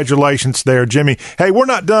 Congratulations there, Jimmy. Hey, we're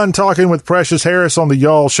not done talking with Precious Harris on the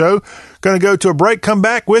Y'all Show. Going to go to a break, come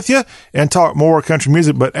back with you, and talk more country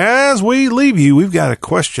music. But as we leave you, we've got a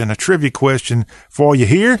trivia question for you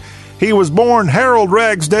here. He was born Harold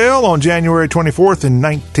Ragsdale on January 24th in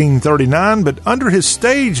 1939, but under his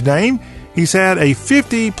stage name, he's had a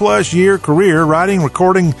 50-plus year career writing,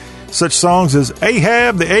 recording such songs as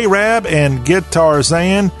Ahab, the Arab, and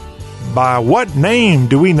Guitarzan. By what name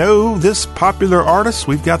do we know this popular artist?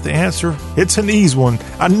 We've got the answer. It's an easy one.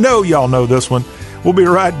 I know y'all know this one. We'll be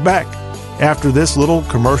right back after this little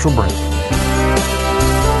commercial break.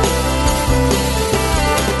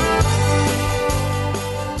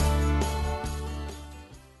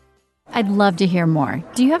 I'd love to hear more.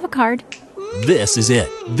 Do you have a card? This is it.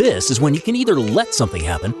 This is when you can either let something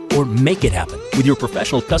happen or make it happen with your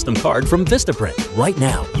professional custom card from Vistaprint. Right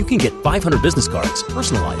now, you can get 500 business cards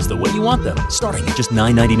personalized the way you want them, starting at just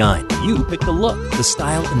 $9.99. You pick the look, the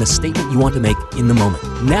style, and the statement you want to make in the moment.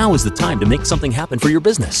 Now is the time to make something happen for your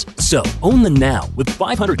business. So, own the now with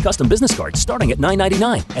 500 custom business cards starting at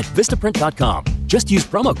 $9.99 at Vistaprint.com. Just use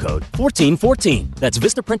promo code 1414. That's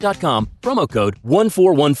Vistaprint.com, promo code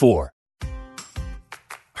 1414.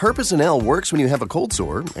 Herpes L works when you have a cold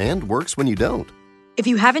sore and works when you don't. If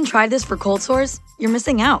you haven't tried this for cold sores, you're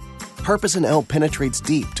missing out. Herpes L penetrates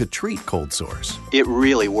deep to treat cold sores. It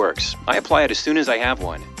really works. I apply it as soon as I have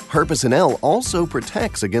one. Herpes L also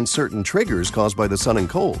protects against certain triggers caused by the sun and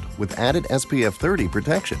cold with added SPF 30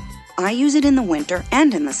 protection. I use it in the winter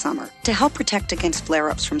and in the summer to help protect against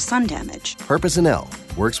flare-ups from sun damage. Herpes L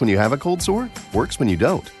works when you have a cold sore, works when you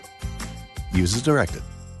don't. Use as directed.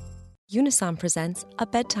 Unisom presents A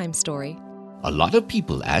Bedtime Story. A lot of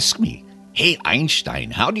people ask me, "Hey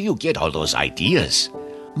Einstein, how do you get all those ideas?"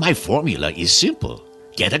 My formula is simple.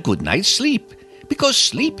 Get a good night's sleep. Because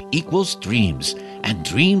sleep equals dreams, and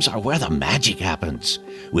dreams are where the magic happens.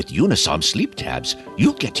 With Unisom sleep tabs,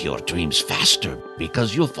 you'll get to your dreams faster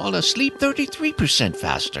because you'll fall asleep 33%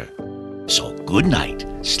 faster. So good night,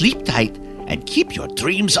 sleep tight, and keep your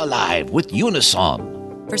dreams alive with Unisom.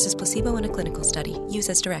 Versus placebo in a clinical study. Use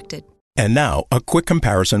as directed. And now, a quick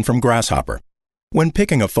comparison from Grasshopper. When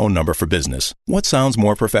picking a phone number for business, what sounds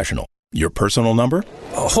more professional? Your personal number?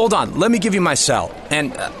 Hold on, let me give you my cell.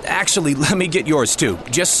 And actually, let me get yours too,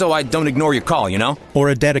 just so I don't ignore your call, you know? Or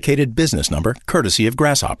a dedicated business number, courtesy of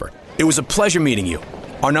Grasshopper. It was a pleasure meeting you.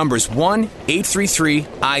 Our number is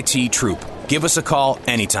 1-833-IT-TROOP. Give us a call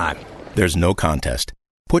anytime. There's no contest.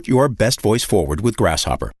 Put your best voice forward with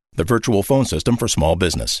Grasshopper, the virtual phone system for small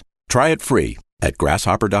business. Try it free at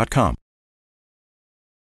grasshopper.com.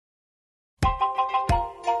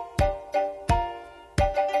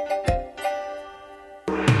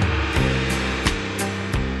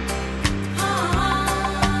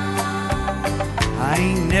 I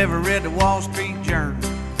ain't never read the Wall Street Journal.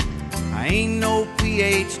 I ain't no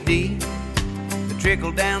PhD. The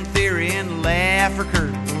trickle-down theory and the Laffer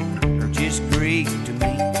curve are just Greek to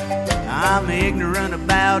me. I'm ignorant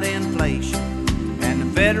about inflation and the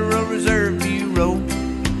Federal Reserve Bureau.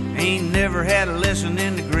 Ain't never had a lesson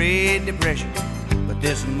in the Great Depression, but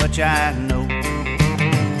this much I know.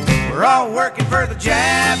 We're all working for the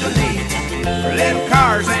Japanese, for little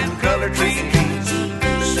cars and color trees,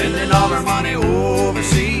 sending all our money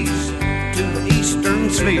overseas to the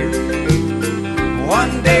Eastern Sphere.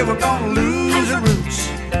 One day we're gonna lose our roots,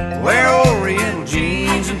 wear Oriental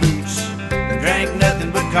jeans and boots, and drank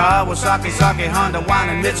nothing but Kawasaki, Sake, Honda, wine,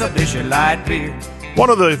 and Mitsubishi light beer. One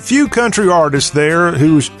of the few country artists there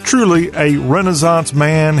who's truly a Renaissance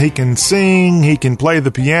man. He can sing, he can play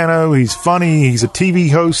the piano, he's funny, he's a TV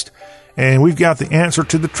host, and we've got the answer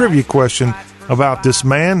to the trivia question about this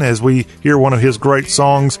man as we hear one of his great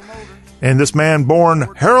songs. And this man, born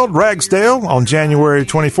Harold Ragsdale on January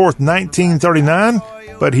 24th, 1939,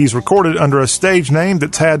 but he's recorded under a stage name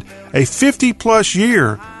that's had a 50-plus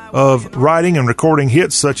year of writing and recording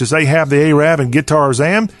hits such as Ahab the Arab and Guitar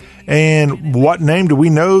Zam. And what name do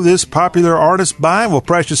we know this popular artist by? Well,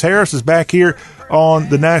 Precious Harris is back here on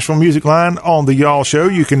the Nashville Music Line on the Y'all Show.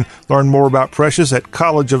 You can learn more about Precious at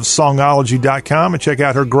collegeofsongology.com and check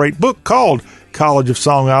out her great book called College of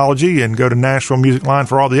Songology, and go to Nashville Music Line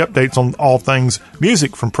for all the updates on all things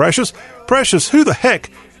music from Precious. Precious, who the heck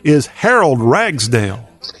is Harold Ragsdale?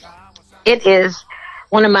 It is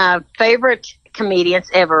one of my favorite comedians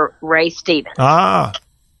ever, Ray Stevens.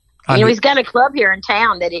 He's got a club here in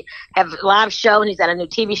town that he have a live show, and he's got a new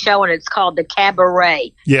TV show, and it's called The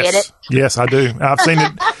Cabaret. Yes. Get it? Yes, I do. I've seen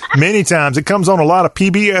it many times. It comes on a lot of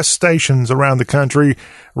PBS stations around the country.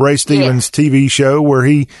 Ray Stevens' TV show where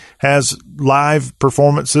he has live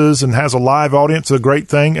performances and has a live audience. A great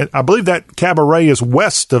thing. I believe that Cabaret is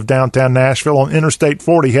west of downtown Nashville on Interstate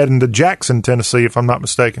 40 heading to Jackson, Tennessee, if I'm not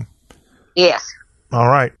mistaken. Yes. All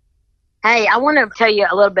right. Hey, I want to tell you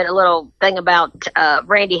a little thing about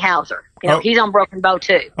Randy Houser. He's on Broken Bow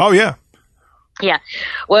too. Oh, yeah. Yeah.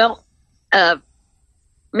 Well,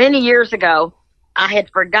 many years ago, I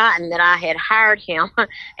had forgotten that I had hired him,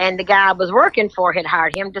 and the guy I was working for had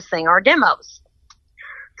hired him to sing our demos.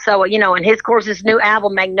 So, and his new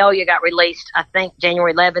album, Magnolia, got released, I think,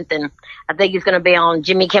 January 11th, and I think he's going to be on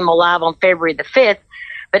Jimmy Kimmel Live on February the 5th.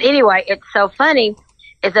 But anyway, it's so funny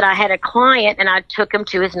is that I had a client, and I took him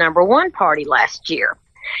to his #1 party last year.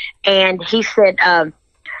 And he said,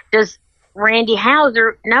 does Randy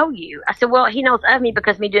Houser know you? I said, well, he knows of me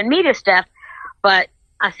because me doing media stuff, but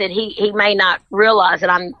I said he may not realize that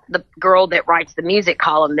I'm the girl that writes the music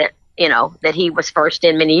column that he was first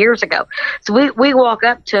in many years ago. So we walk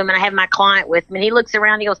up to him, and I have my client with me, and he looks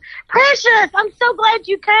around, and he goes, Precious, I'm so glad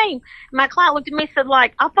you came. And my client looked at me and said,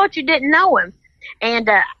 I thought you didn't know him. And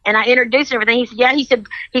I introduced everything. He said, yeah,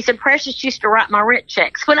 he said, Precious used to write my rent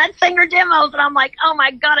checks when I'd sing her demos. And I'm like, oh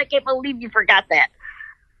my God, I can't believe you forgot that.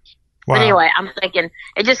 Wow. But anyway, I'm thinking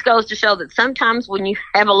it just goes to show that sometimes when you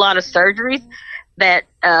have a lot of surgeries that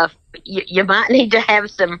you might need to have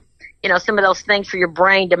some of those things for your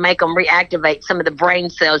brain to make them reactivate some of the brain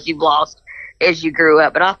cells you've lost as you grew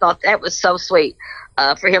up. But I thought that was so sweet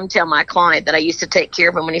for him to tell my client that I used to take care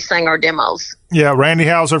of him when he sang our demos. Yeah, Randy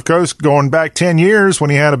Houser, of course, going back 10 years when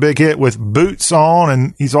he had a big hit with Boots On,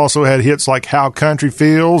 and he's also had hits like How Country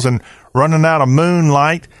Feels and Running Out of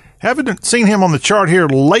Moonlight. Haven't seen him on the chart here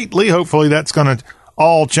lately. Hopefully that's going to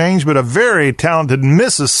all change, but a very talented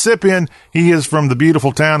Mississippian. He is from the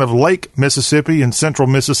beautiful town of Lake, Mississippi in central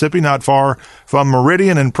Mississippi, not far from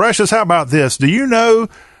Meridian. And Precious, how about this? Do you know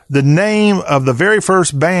the name of the very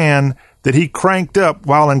first band that he cranked up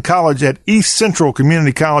while in college at East Central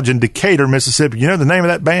Community College in Decatur, Mississippi? You know the name of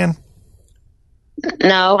that band?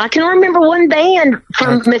 No, I can remember one band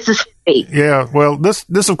from Mississippi. Yeah, well,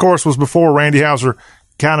 this of course was before Randy Houser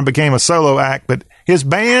kind of became a solo act, but his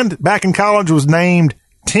band back in college was named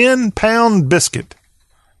 10 Pound Biscuit.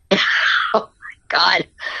 Oh my God.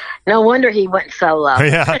 No wonder he went solo.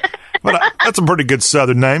 Yeah. But that's a pretty good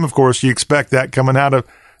Southern name. Of course, you expect that coming out of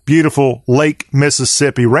beautiful Lake,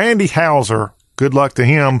 Mississippi. Randy Houser, good luck to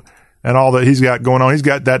him and all that he's got going on. He's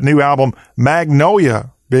got that new album,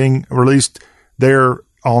 Magnolia, being released there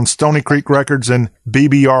on Stony Creek Records and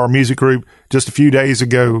BBR Music Group just a few days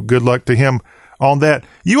ago. Good luck to him on that.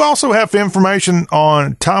 You also have information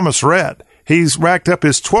on Thomas Rhett. He's racked up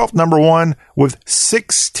his 12th #1 with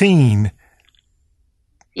 16.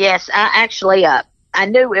 Yes, I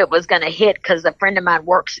knew it was going to hit because a friend of mine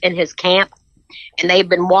works in his camp, and they've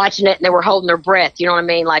been watching it, and they were holding their breath. You know what I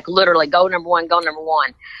mean? Like literally, go #1, go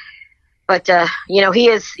 #1. But, he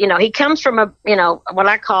is, he comes from what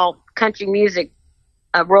I call country music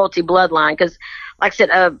royalty bloodline. Because, like I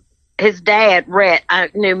said, his dad, Rhett, I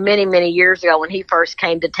knew many, many years ago when he first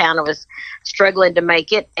came to town and was struggling to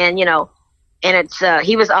make it. And, and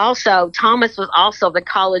Thomas was also the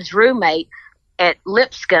college roommate at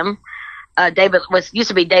Lipscomb. Used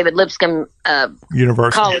to be David Lipscomb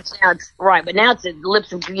University College. Now it's right, but now it's at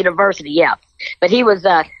Lipscomb University. Yeah, but he was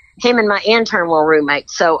him and my intern were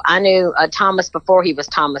roommates, so I knew Thomas before he was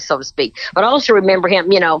Thomas, so to speak. But I also remember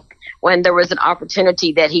him, when there was an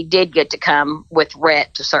opportunity that he did get to come with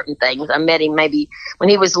Rhett to certain things. I met him maybe when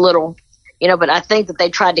he was little, but I think that they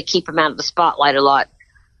tried to keep him out of the spotlight a lot.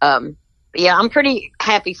 Yeah, I'm pretty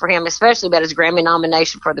happy for him, especially about his Grammy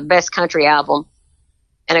nomination for the Best Country Album.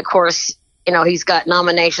 And, of course, he's got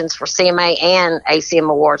nominations for CMA and ACM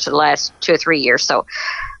Awards for the last 2 or 3 years. So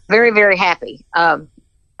very, very happy. And,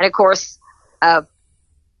 of course, I'm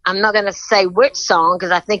not going to say which song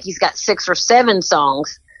because I think he's got 6 or 7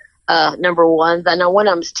 songs, #1s. I know one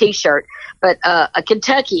of them's T-shirt. But A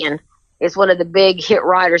Kentuckian is one of the big hit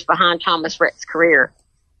writers behind Thomas Rhett's career.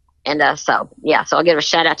 And so I'll give a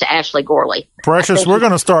shout out to Ashley Gorley. Precious, we're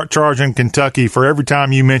going to start charging Kentucky for every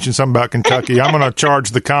time you mention something about Kentucky. I'm going to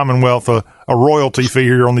charge the Commonwealth a royalty fee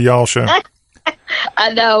here on the Y'all Show.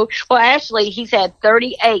 I know. Well, Ashley, he's had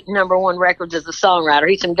 38 #1 records as a songwriter.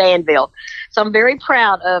 He's from Danville. So I'm very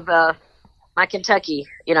proud of my Kentucky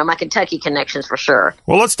connections for sure.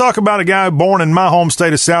 Well, let's talk about a guy born in my home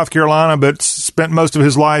state of South Carolina, but spent most of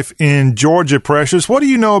his life in Georgia, Precious. What do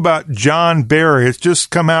you know about John Berry? It's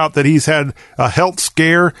just come out that he's had a health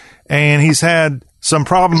scare and he's had some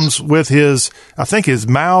problems with his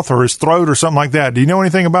mouth or his throat or something like that. Do you know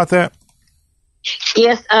anything about that?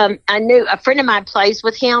 Yes. I knew a friend of mine plays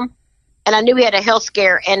with him and I knew he had a health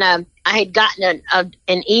scare and I had gotten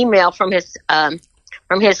an email from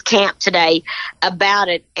his camp today about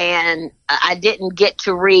it, and I didn't get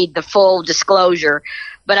to read the full disclosure,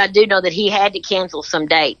 but I do know that he had to cancel some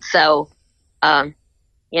dates. So, and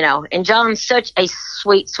John's such a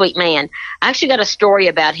sweet, sweet man. I actually got a story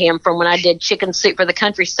about him from when I did Chicken Soup for the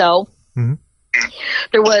Country Soul. Mm-hmm.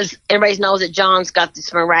 Everybody knows that John's got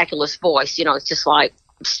this miraculous voice. It's just like,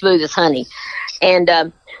 smooth as honey.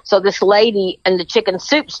 And so this lady in the chicken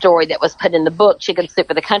soup story that was put in the book, Chicken Soup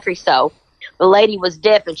for the Country So, the lady was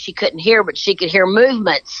deaf and she couldn't hear, but she could hear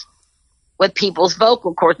movements with people's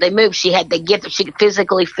vocal cords. They moved. She had the gift that she could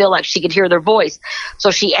physically feel like she could hear their voice. So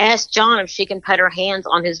she asked John if she can put her hands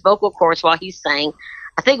on his vocal cords while he sang.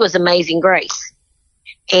 I think it was Amazing Grace.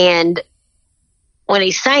 And when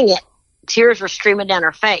he sang it, tears were streaming down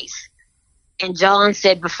her face. And John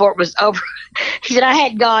said before it was over, he said, I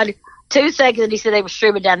had God 2 seconds, and he said they were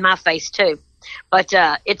streaming down my face too. But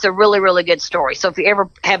it's a really, really good story. So if you ever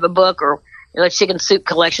have a book or a chicken soup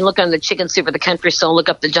collection, look on the Chicken Soup for the Country So, look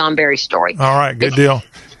up the John Berry story. All right, good deal.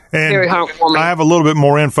 And very heartwarming. I have a little bit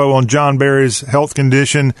more info on John Berry's health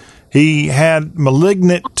condition. He had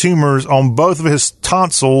malignant tumors on both of his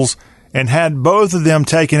tonsils and had both of them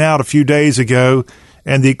taken out a few days ago.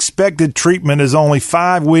 And the expected treatment is only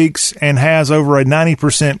 5 weeks and has over a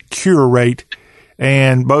 90% cure rate.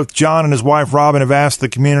 And both John and his wife, Robin, have asked the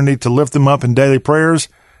community to lift them up in daily prayers,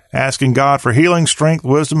 asking God for healing, strength,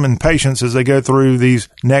 wisdom, and patience as they go through these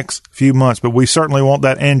next few months. But we certainly want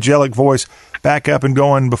that angelic voice back up and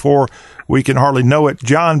going before we can hardly know it.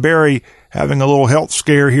 John Berry having a little health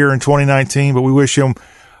scare here in 2019, but we wish him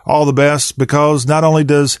all the best, because not only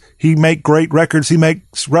does he make great records, he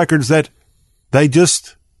makes records that they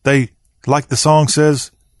like the song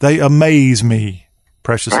says, they amaze me.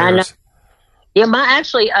 Precious Harris. Yeah,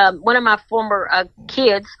 one of my former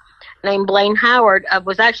kids named Blaine Howard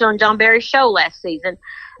was actually on John Berry's show last season.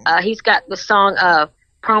 He's got the song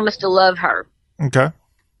Promise to Love Her. Okay.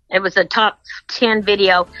 It was a top 10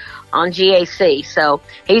 video on GAC. So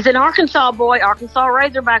he's an Arkansas boy, Arkansas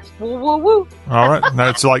Razorbacks. Woo, woo, woo. All right.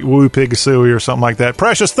 That's like Woo Pigasui or something like that.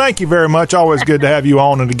 Precious, thank you very much. Always good to have you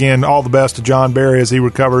on. And again, all the best to John Berry as he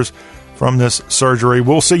recovers from this surgery.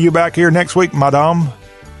 We'll see you back here next week, madame.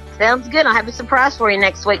 Sounds good. I'll have a surprise for you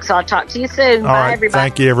next week, so I'll talk to you soon. All right. Everybody.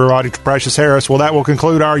 Thank you, everybody. Precious Harris. Well, that will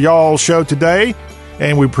conclude our Y'all show today,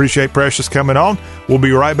 and we appreciate Precious coming on. We'll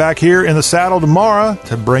be right back here in the saddle tomorrow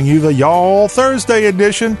to bring you the Y'all Thursday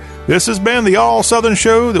edition. This has been the All Southern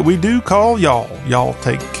show that we do call Y'all. Y'all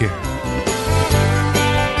take care.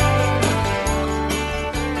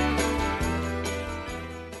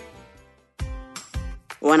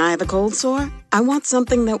 When I have a cold sore, I want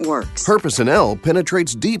something that works. Herpecin L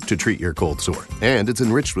penetrates deep to treat your cold sore, and it's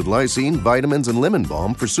enriched with lysine, vitamins, and lemon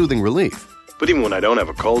balm for soothing relief. But even when I don't have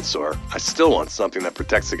a cold sore, I still want something that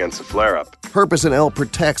protects against a flare-up. Herpecin L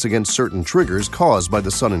protects against certain triggers caused by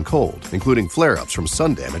the sun and cold, including flare-ups from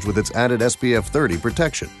sun damage with its added SPF 30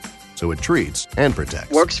 protection. So it treats and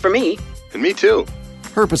protects. Works for me. And me too.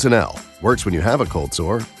 Herpecin L works when you have a cold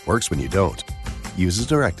sore, works when you don't. Use as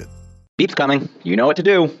directed. Beep's coming. You know what to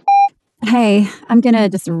do. Hey, I'm going to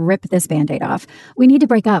just rip this Band-Aid off. We need to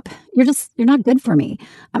break up. You're not good for me.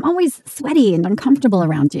 I'm always sweaty and uncomfortable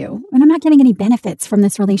around you, and I'm not getting any benefits from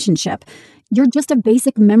this relationship. You're just a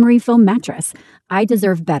basic memory foam mattress. I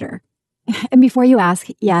deserve better. And before you ask,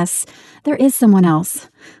 yes, there is someone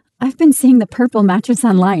else. I've been seeing the Purple mattress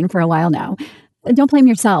online for a while now. Don't blame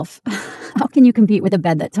yourself. How can you compete with a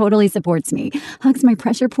bed that totally supports me, hugs my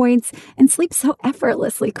pressure points, and sleeps so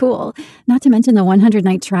effortlessly cool? Not to mention the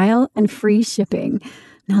 100-night trial and free shipping.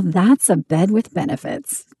 Now that's a bed with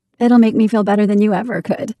benefits. It'll make me feel better than you ever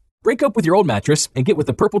could. Break up with your old mattress and get with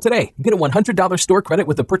the Purple today. Get a $100 store credit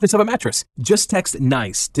with the purchase of a mattress. Just text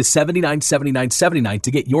NICE to $79.79.79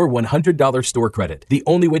 to get your $100 store credit. The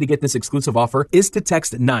only way to get this exclusive offer is to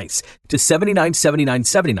text NICE to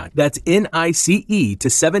 $79.79.79. That's NICE to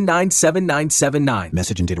 $79.79.79.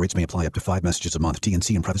 Message and data rates may apply. Up to 5 messages a month.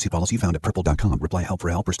 TNC and privacy policy found at purple.com. Reply help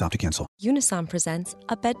for help or stop to cancel. Unisom presents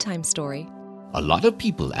a bedtime story. A lot of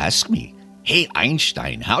people ask me, "Hey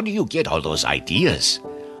Einstein, how do you get all those ideas?"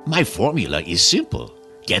 My formula is simple.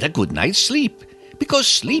 Get a good night's sleep. Because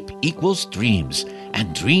sleep equals dreams,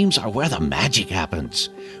 and dreams are where the magic happens.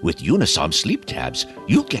 With Unisom sleep tabs,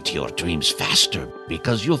 you'll get to your dreams faster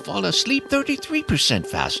because you'll fall asleep 33%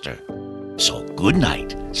 faster. So good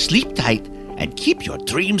night, sleep tight, and keep your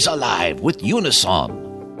dreams alive with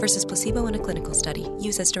Unisom. Versus placebo in a clinical study.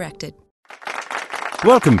 Use as directed.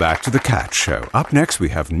 Welcome back to The Cat Show. Up next we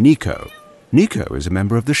have Nico. Nico is a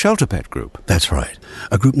member of the Shelter Pet Group. That's right.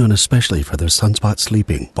 A group known especially for their sunspot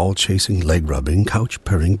sleeping, ball chasing, leg rubbing, couch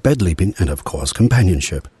purring, bed leaping, and of course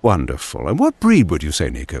companionship. Wonderful. And what breed would you say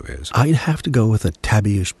Nico is? I'd have to go with a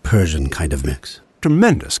tabbyish Persian kind of mix.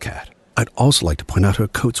 Tremendous cat. I'd also like to point out her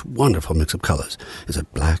coat's wonderful mix of colors. Is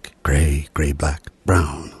it black, gray, gray-black,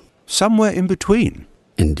 brown? Somewhere in between.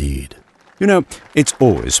 Indeed. You know, it's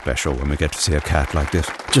always special when we get to see a cat like this.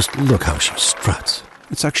 Just look how she struts.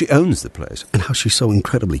 It's like she owns the place. And how she's so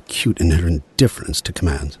incredibly cute in her indifference to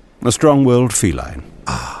commands. A strong-willed feline.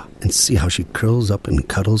 Ah, and see how she curls up and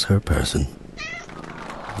cuddles her person.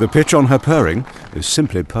 The pitch on her purring is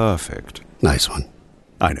simply perfect. Nice one.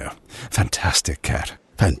 I know. Fantastic cat.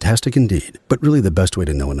 Fantastic indeed. But really the best way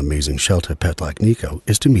to know an amazing shelter pet like Nico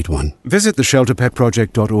is to meet one. Visit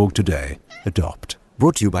theshelterpetproject.org today. Adopt.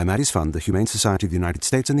 Brought to you by Maddie's Fund, the Humane Society of the United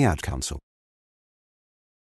States, and the Ad Council.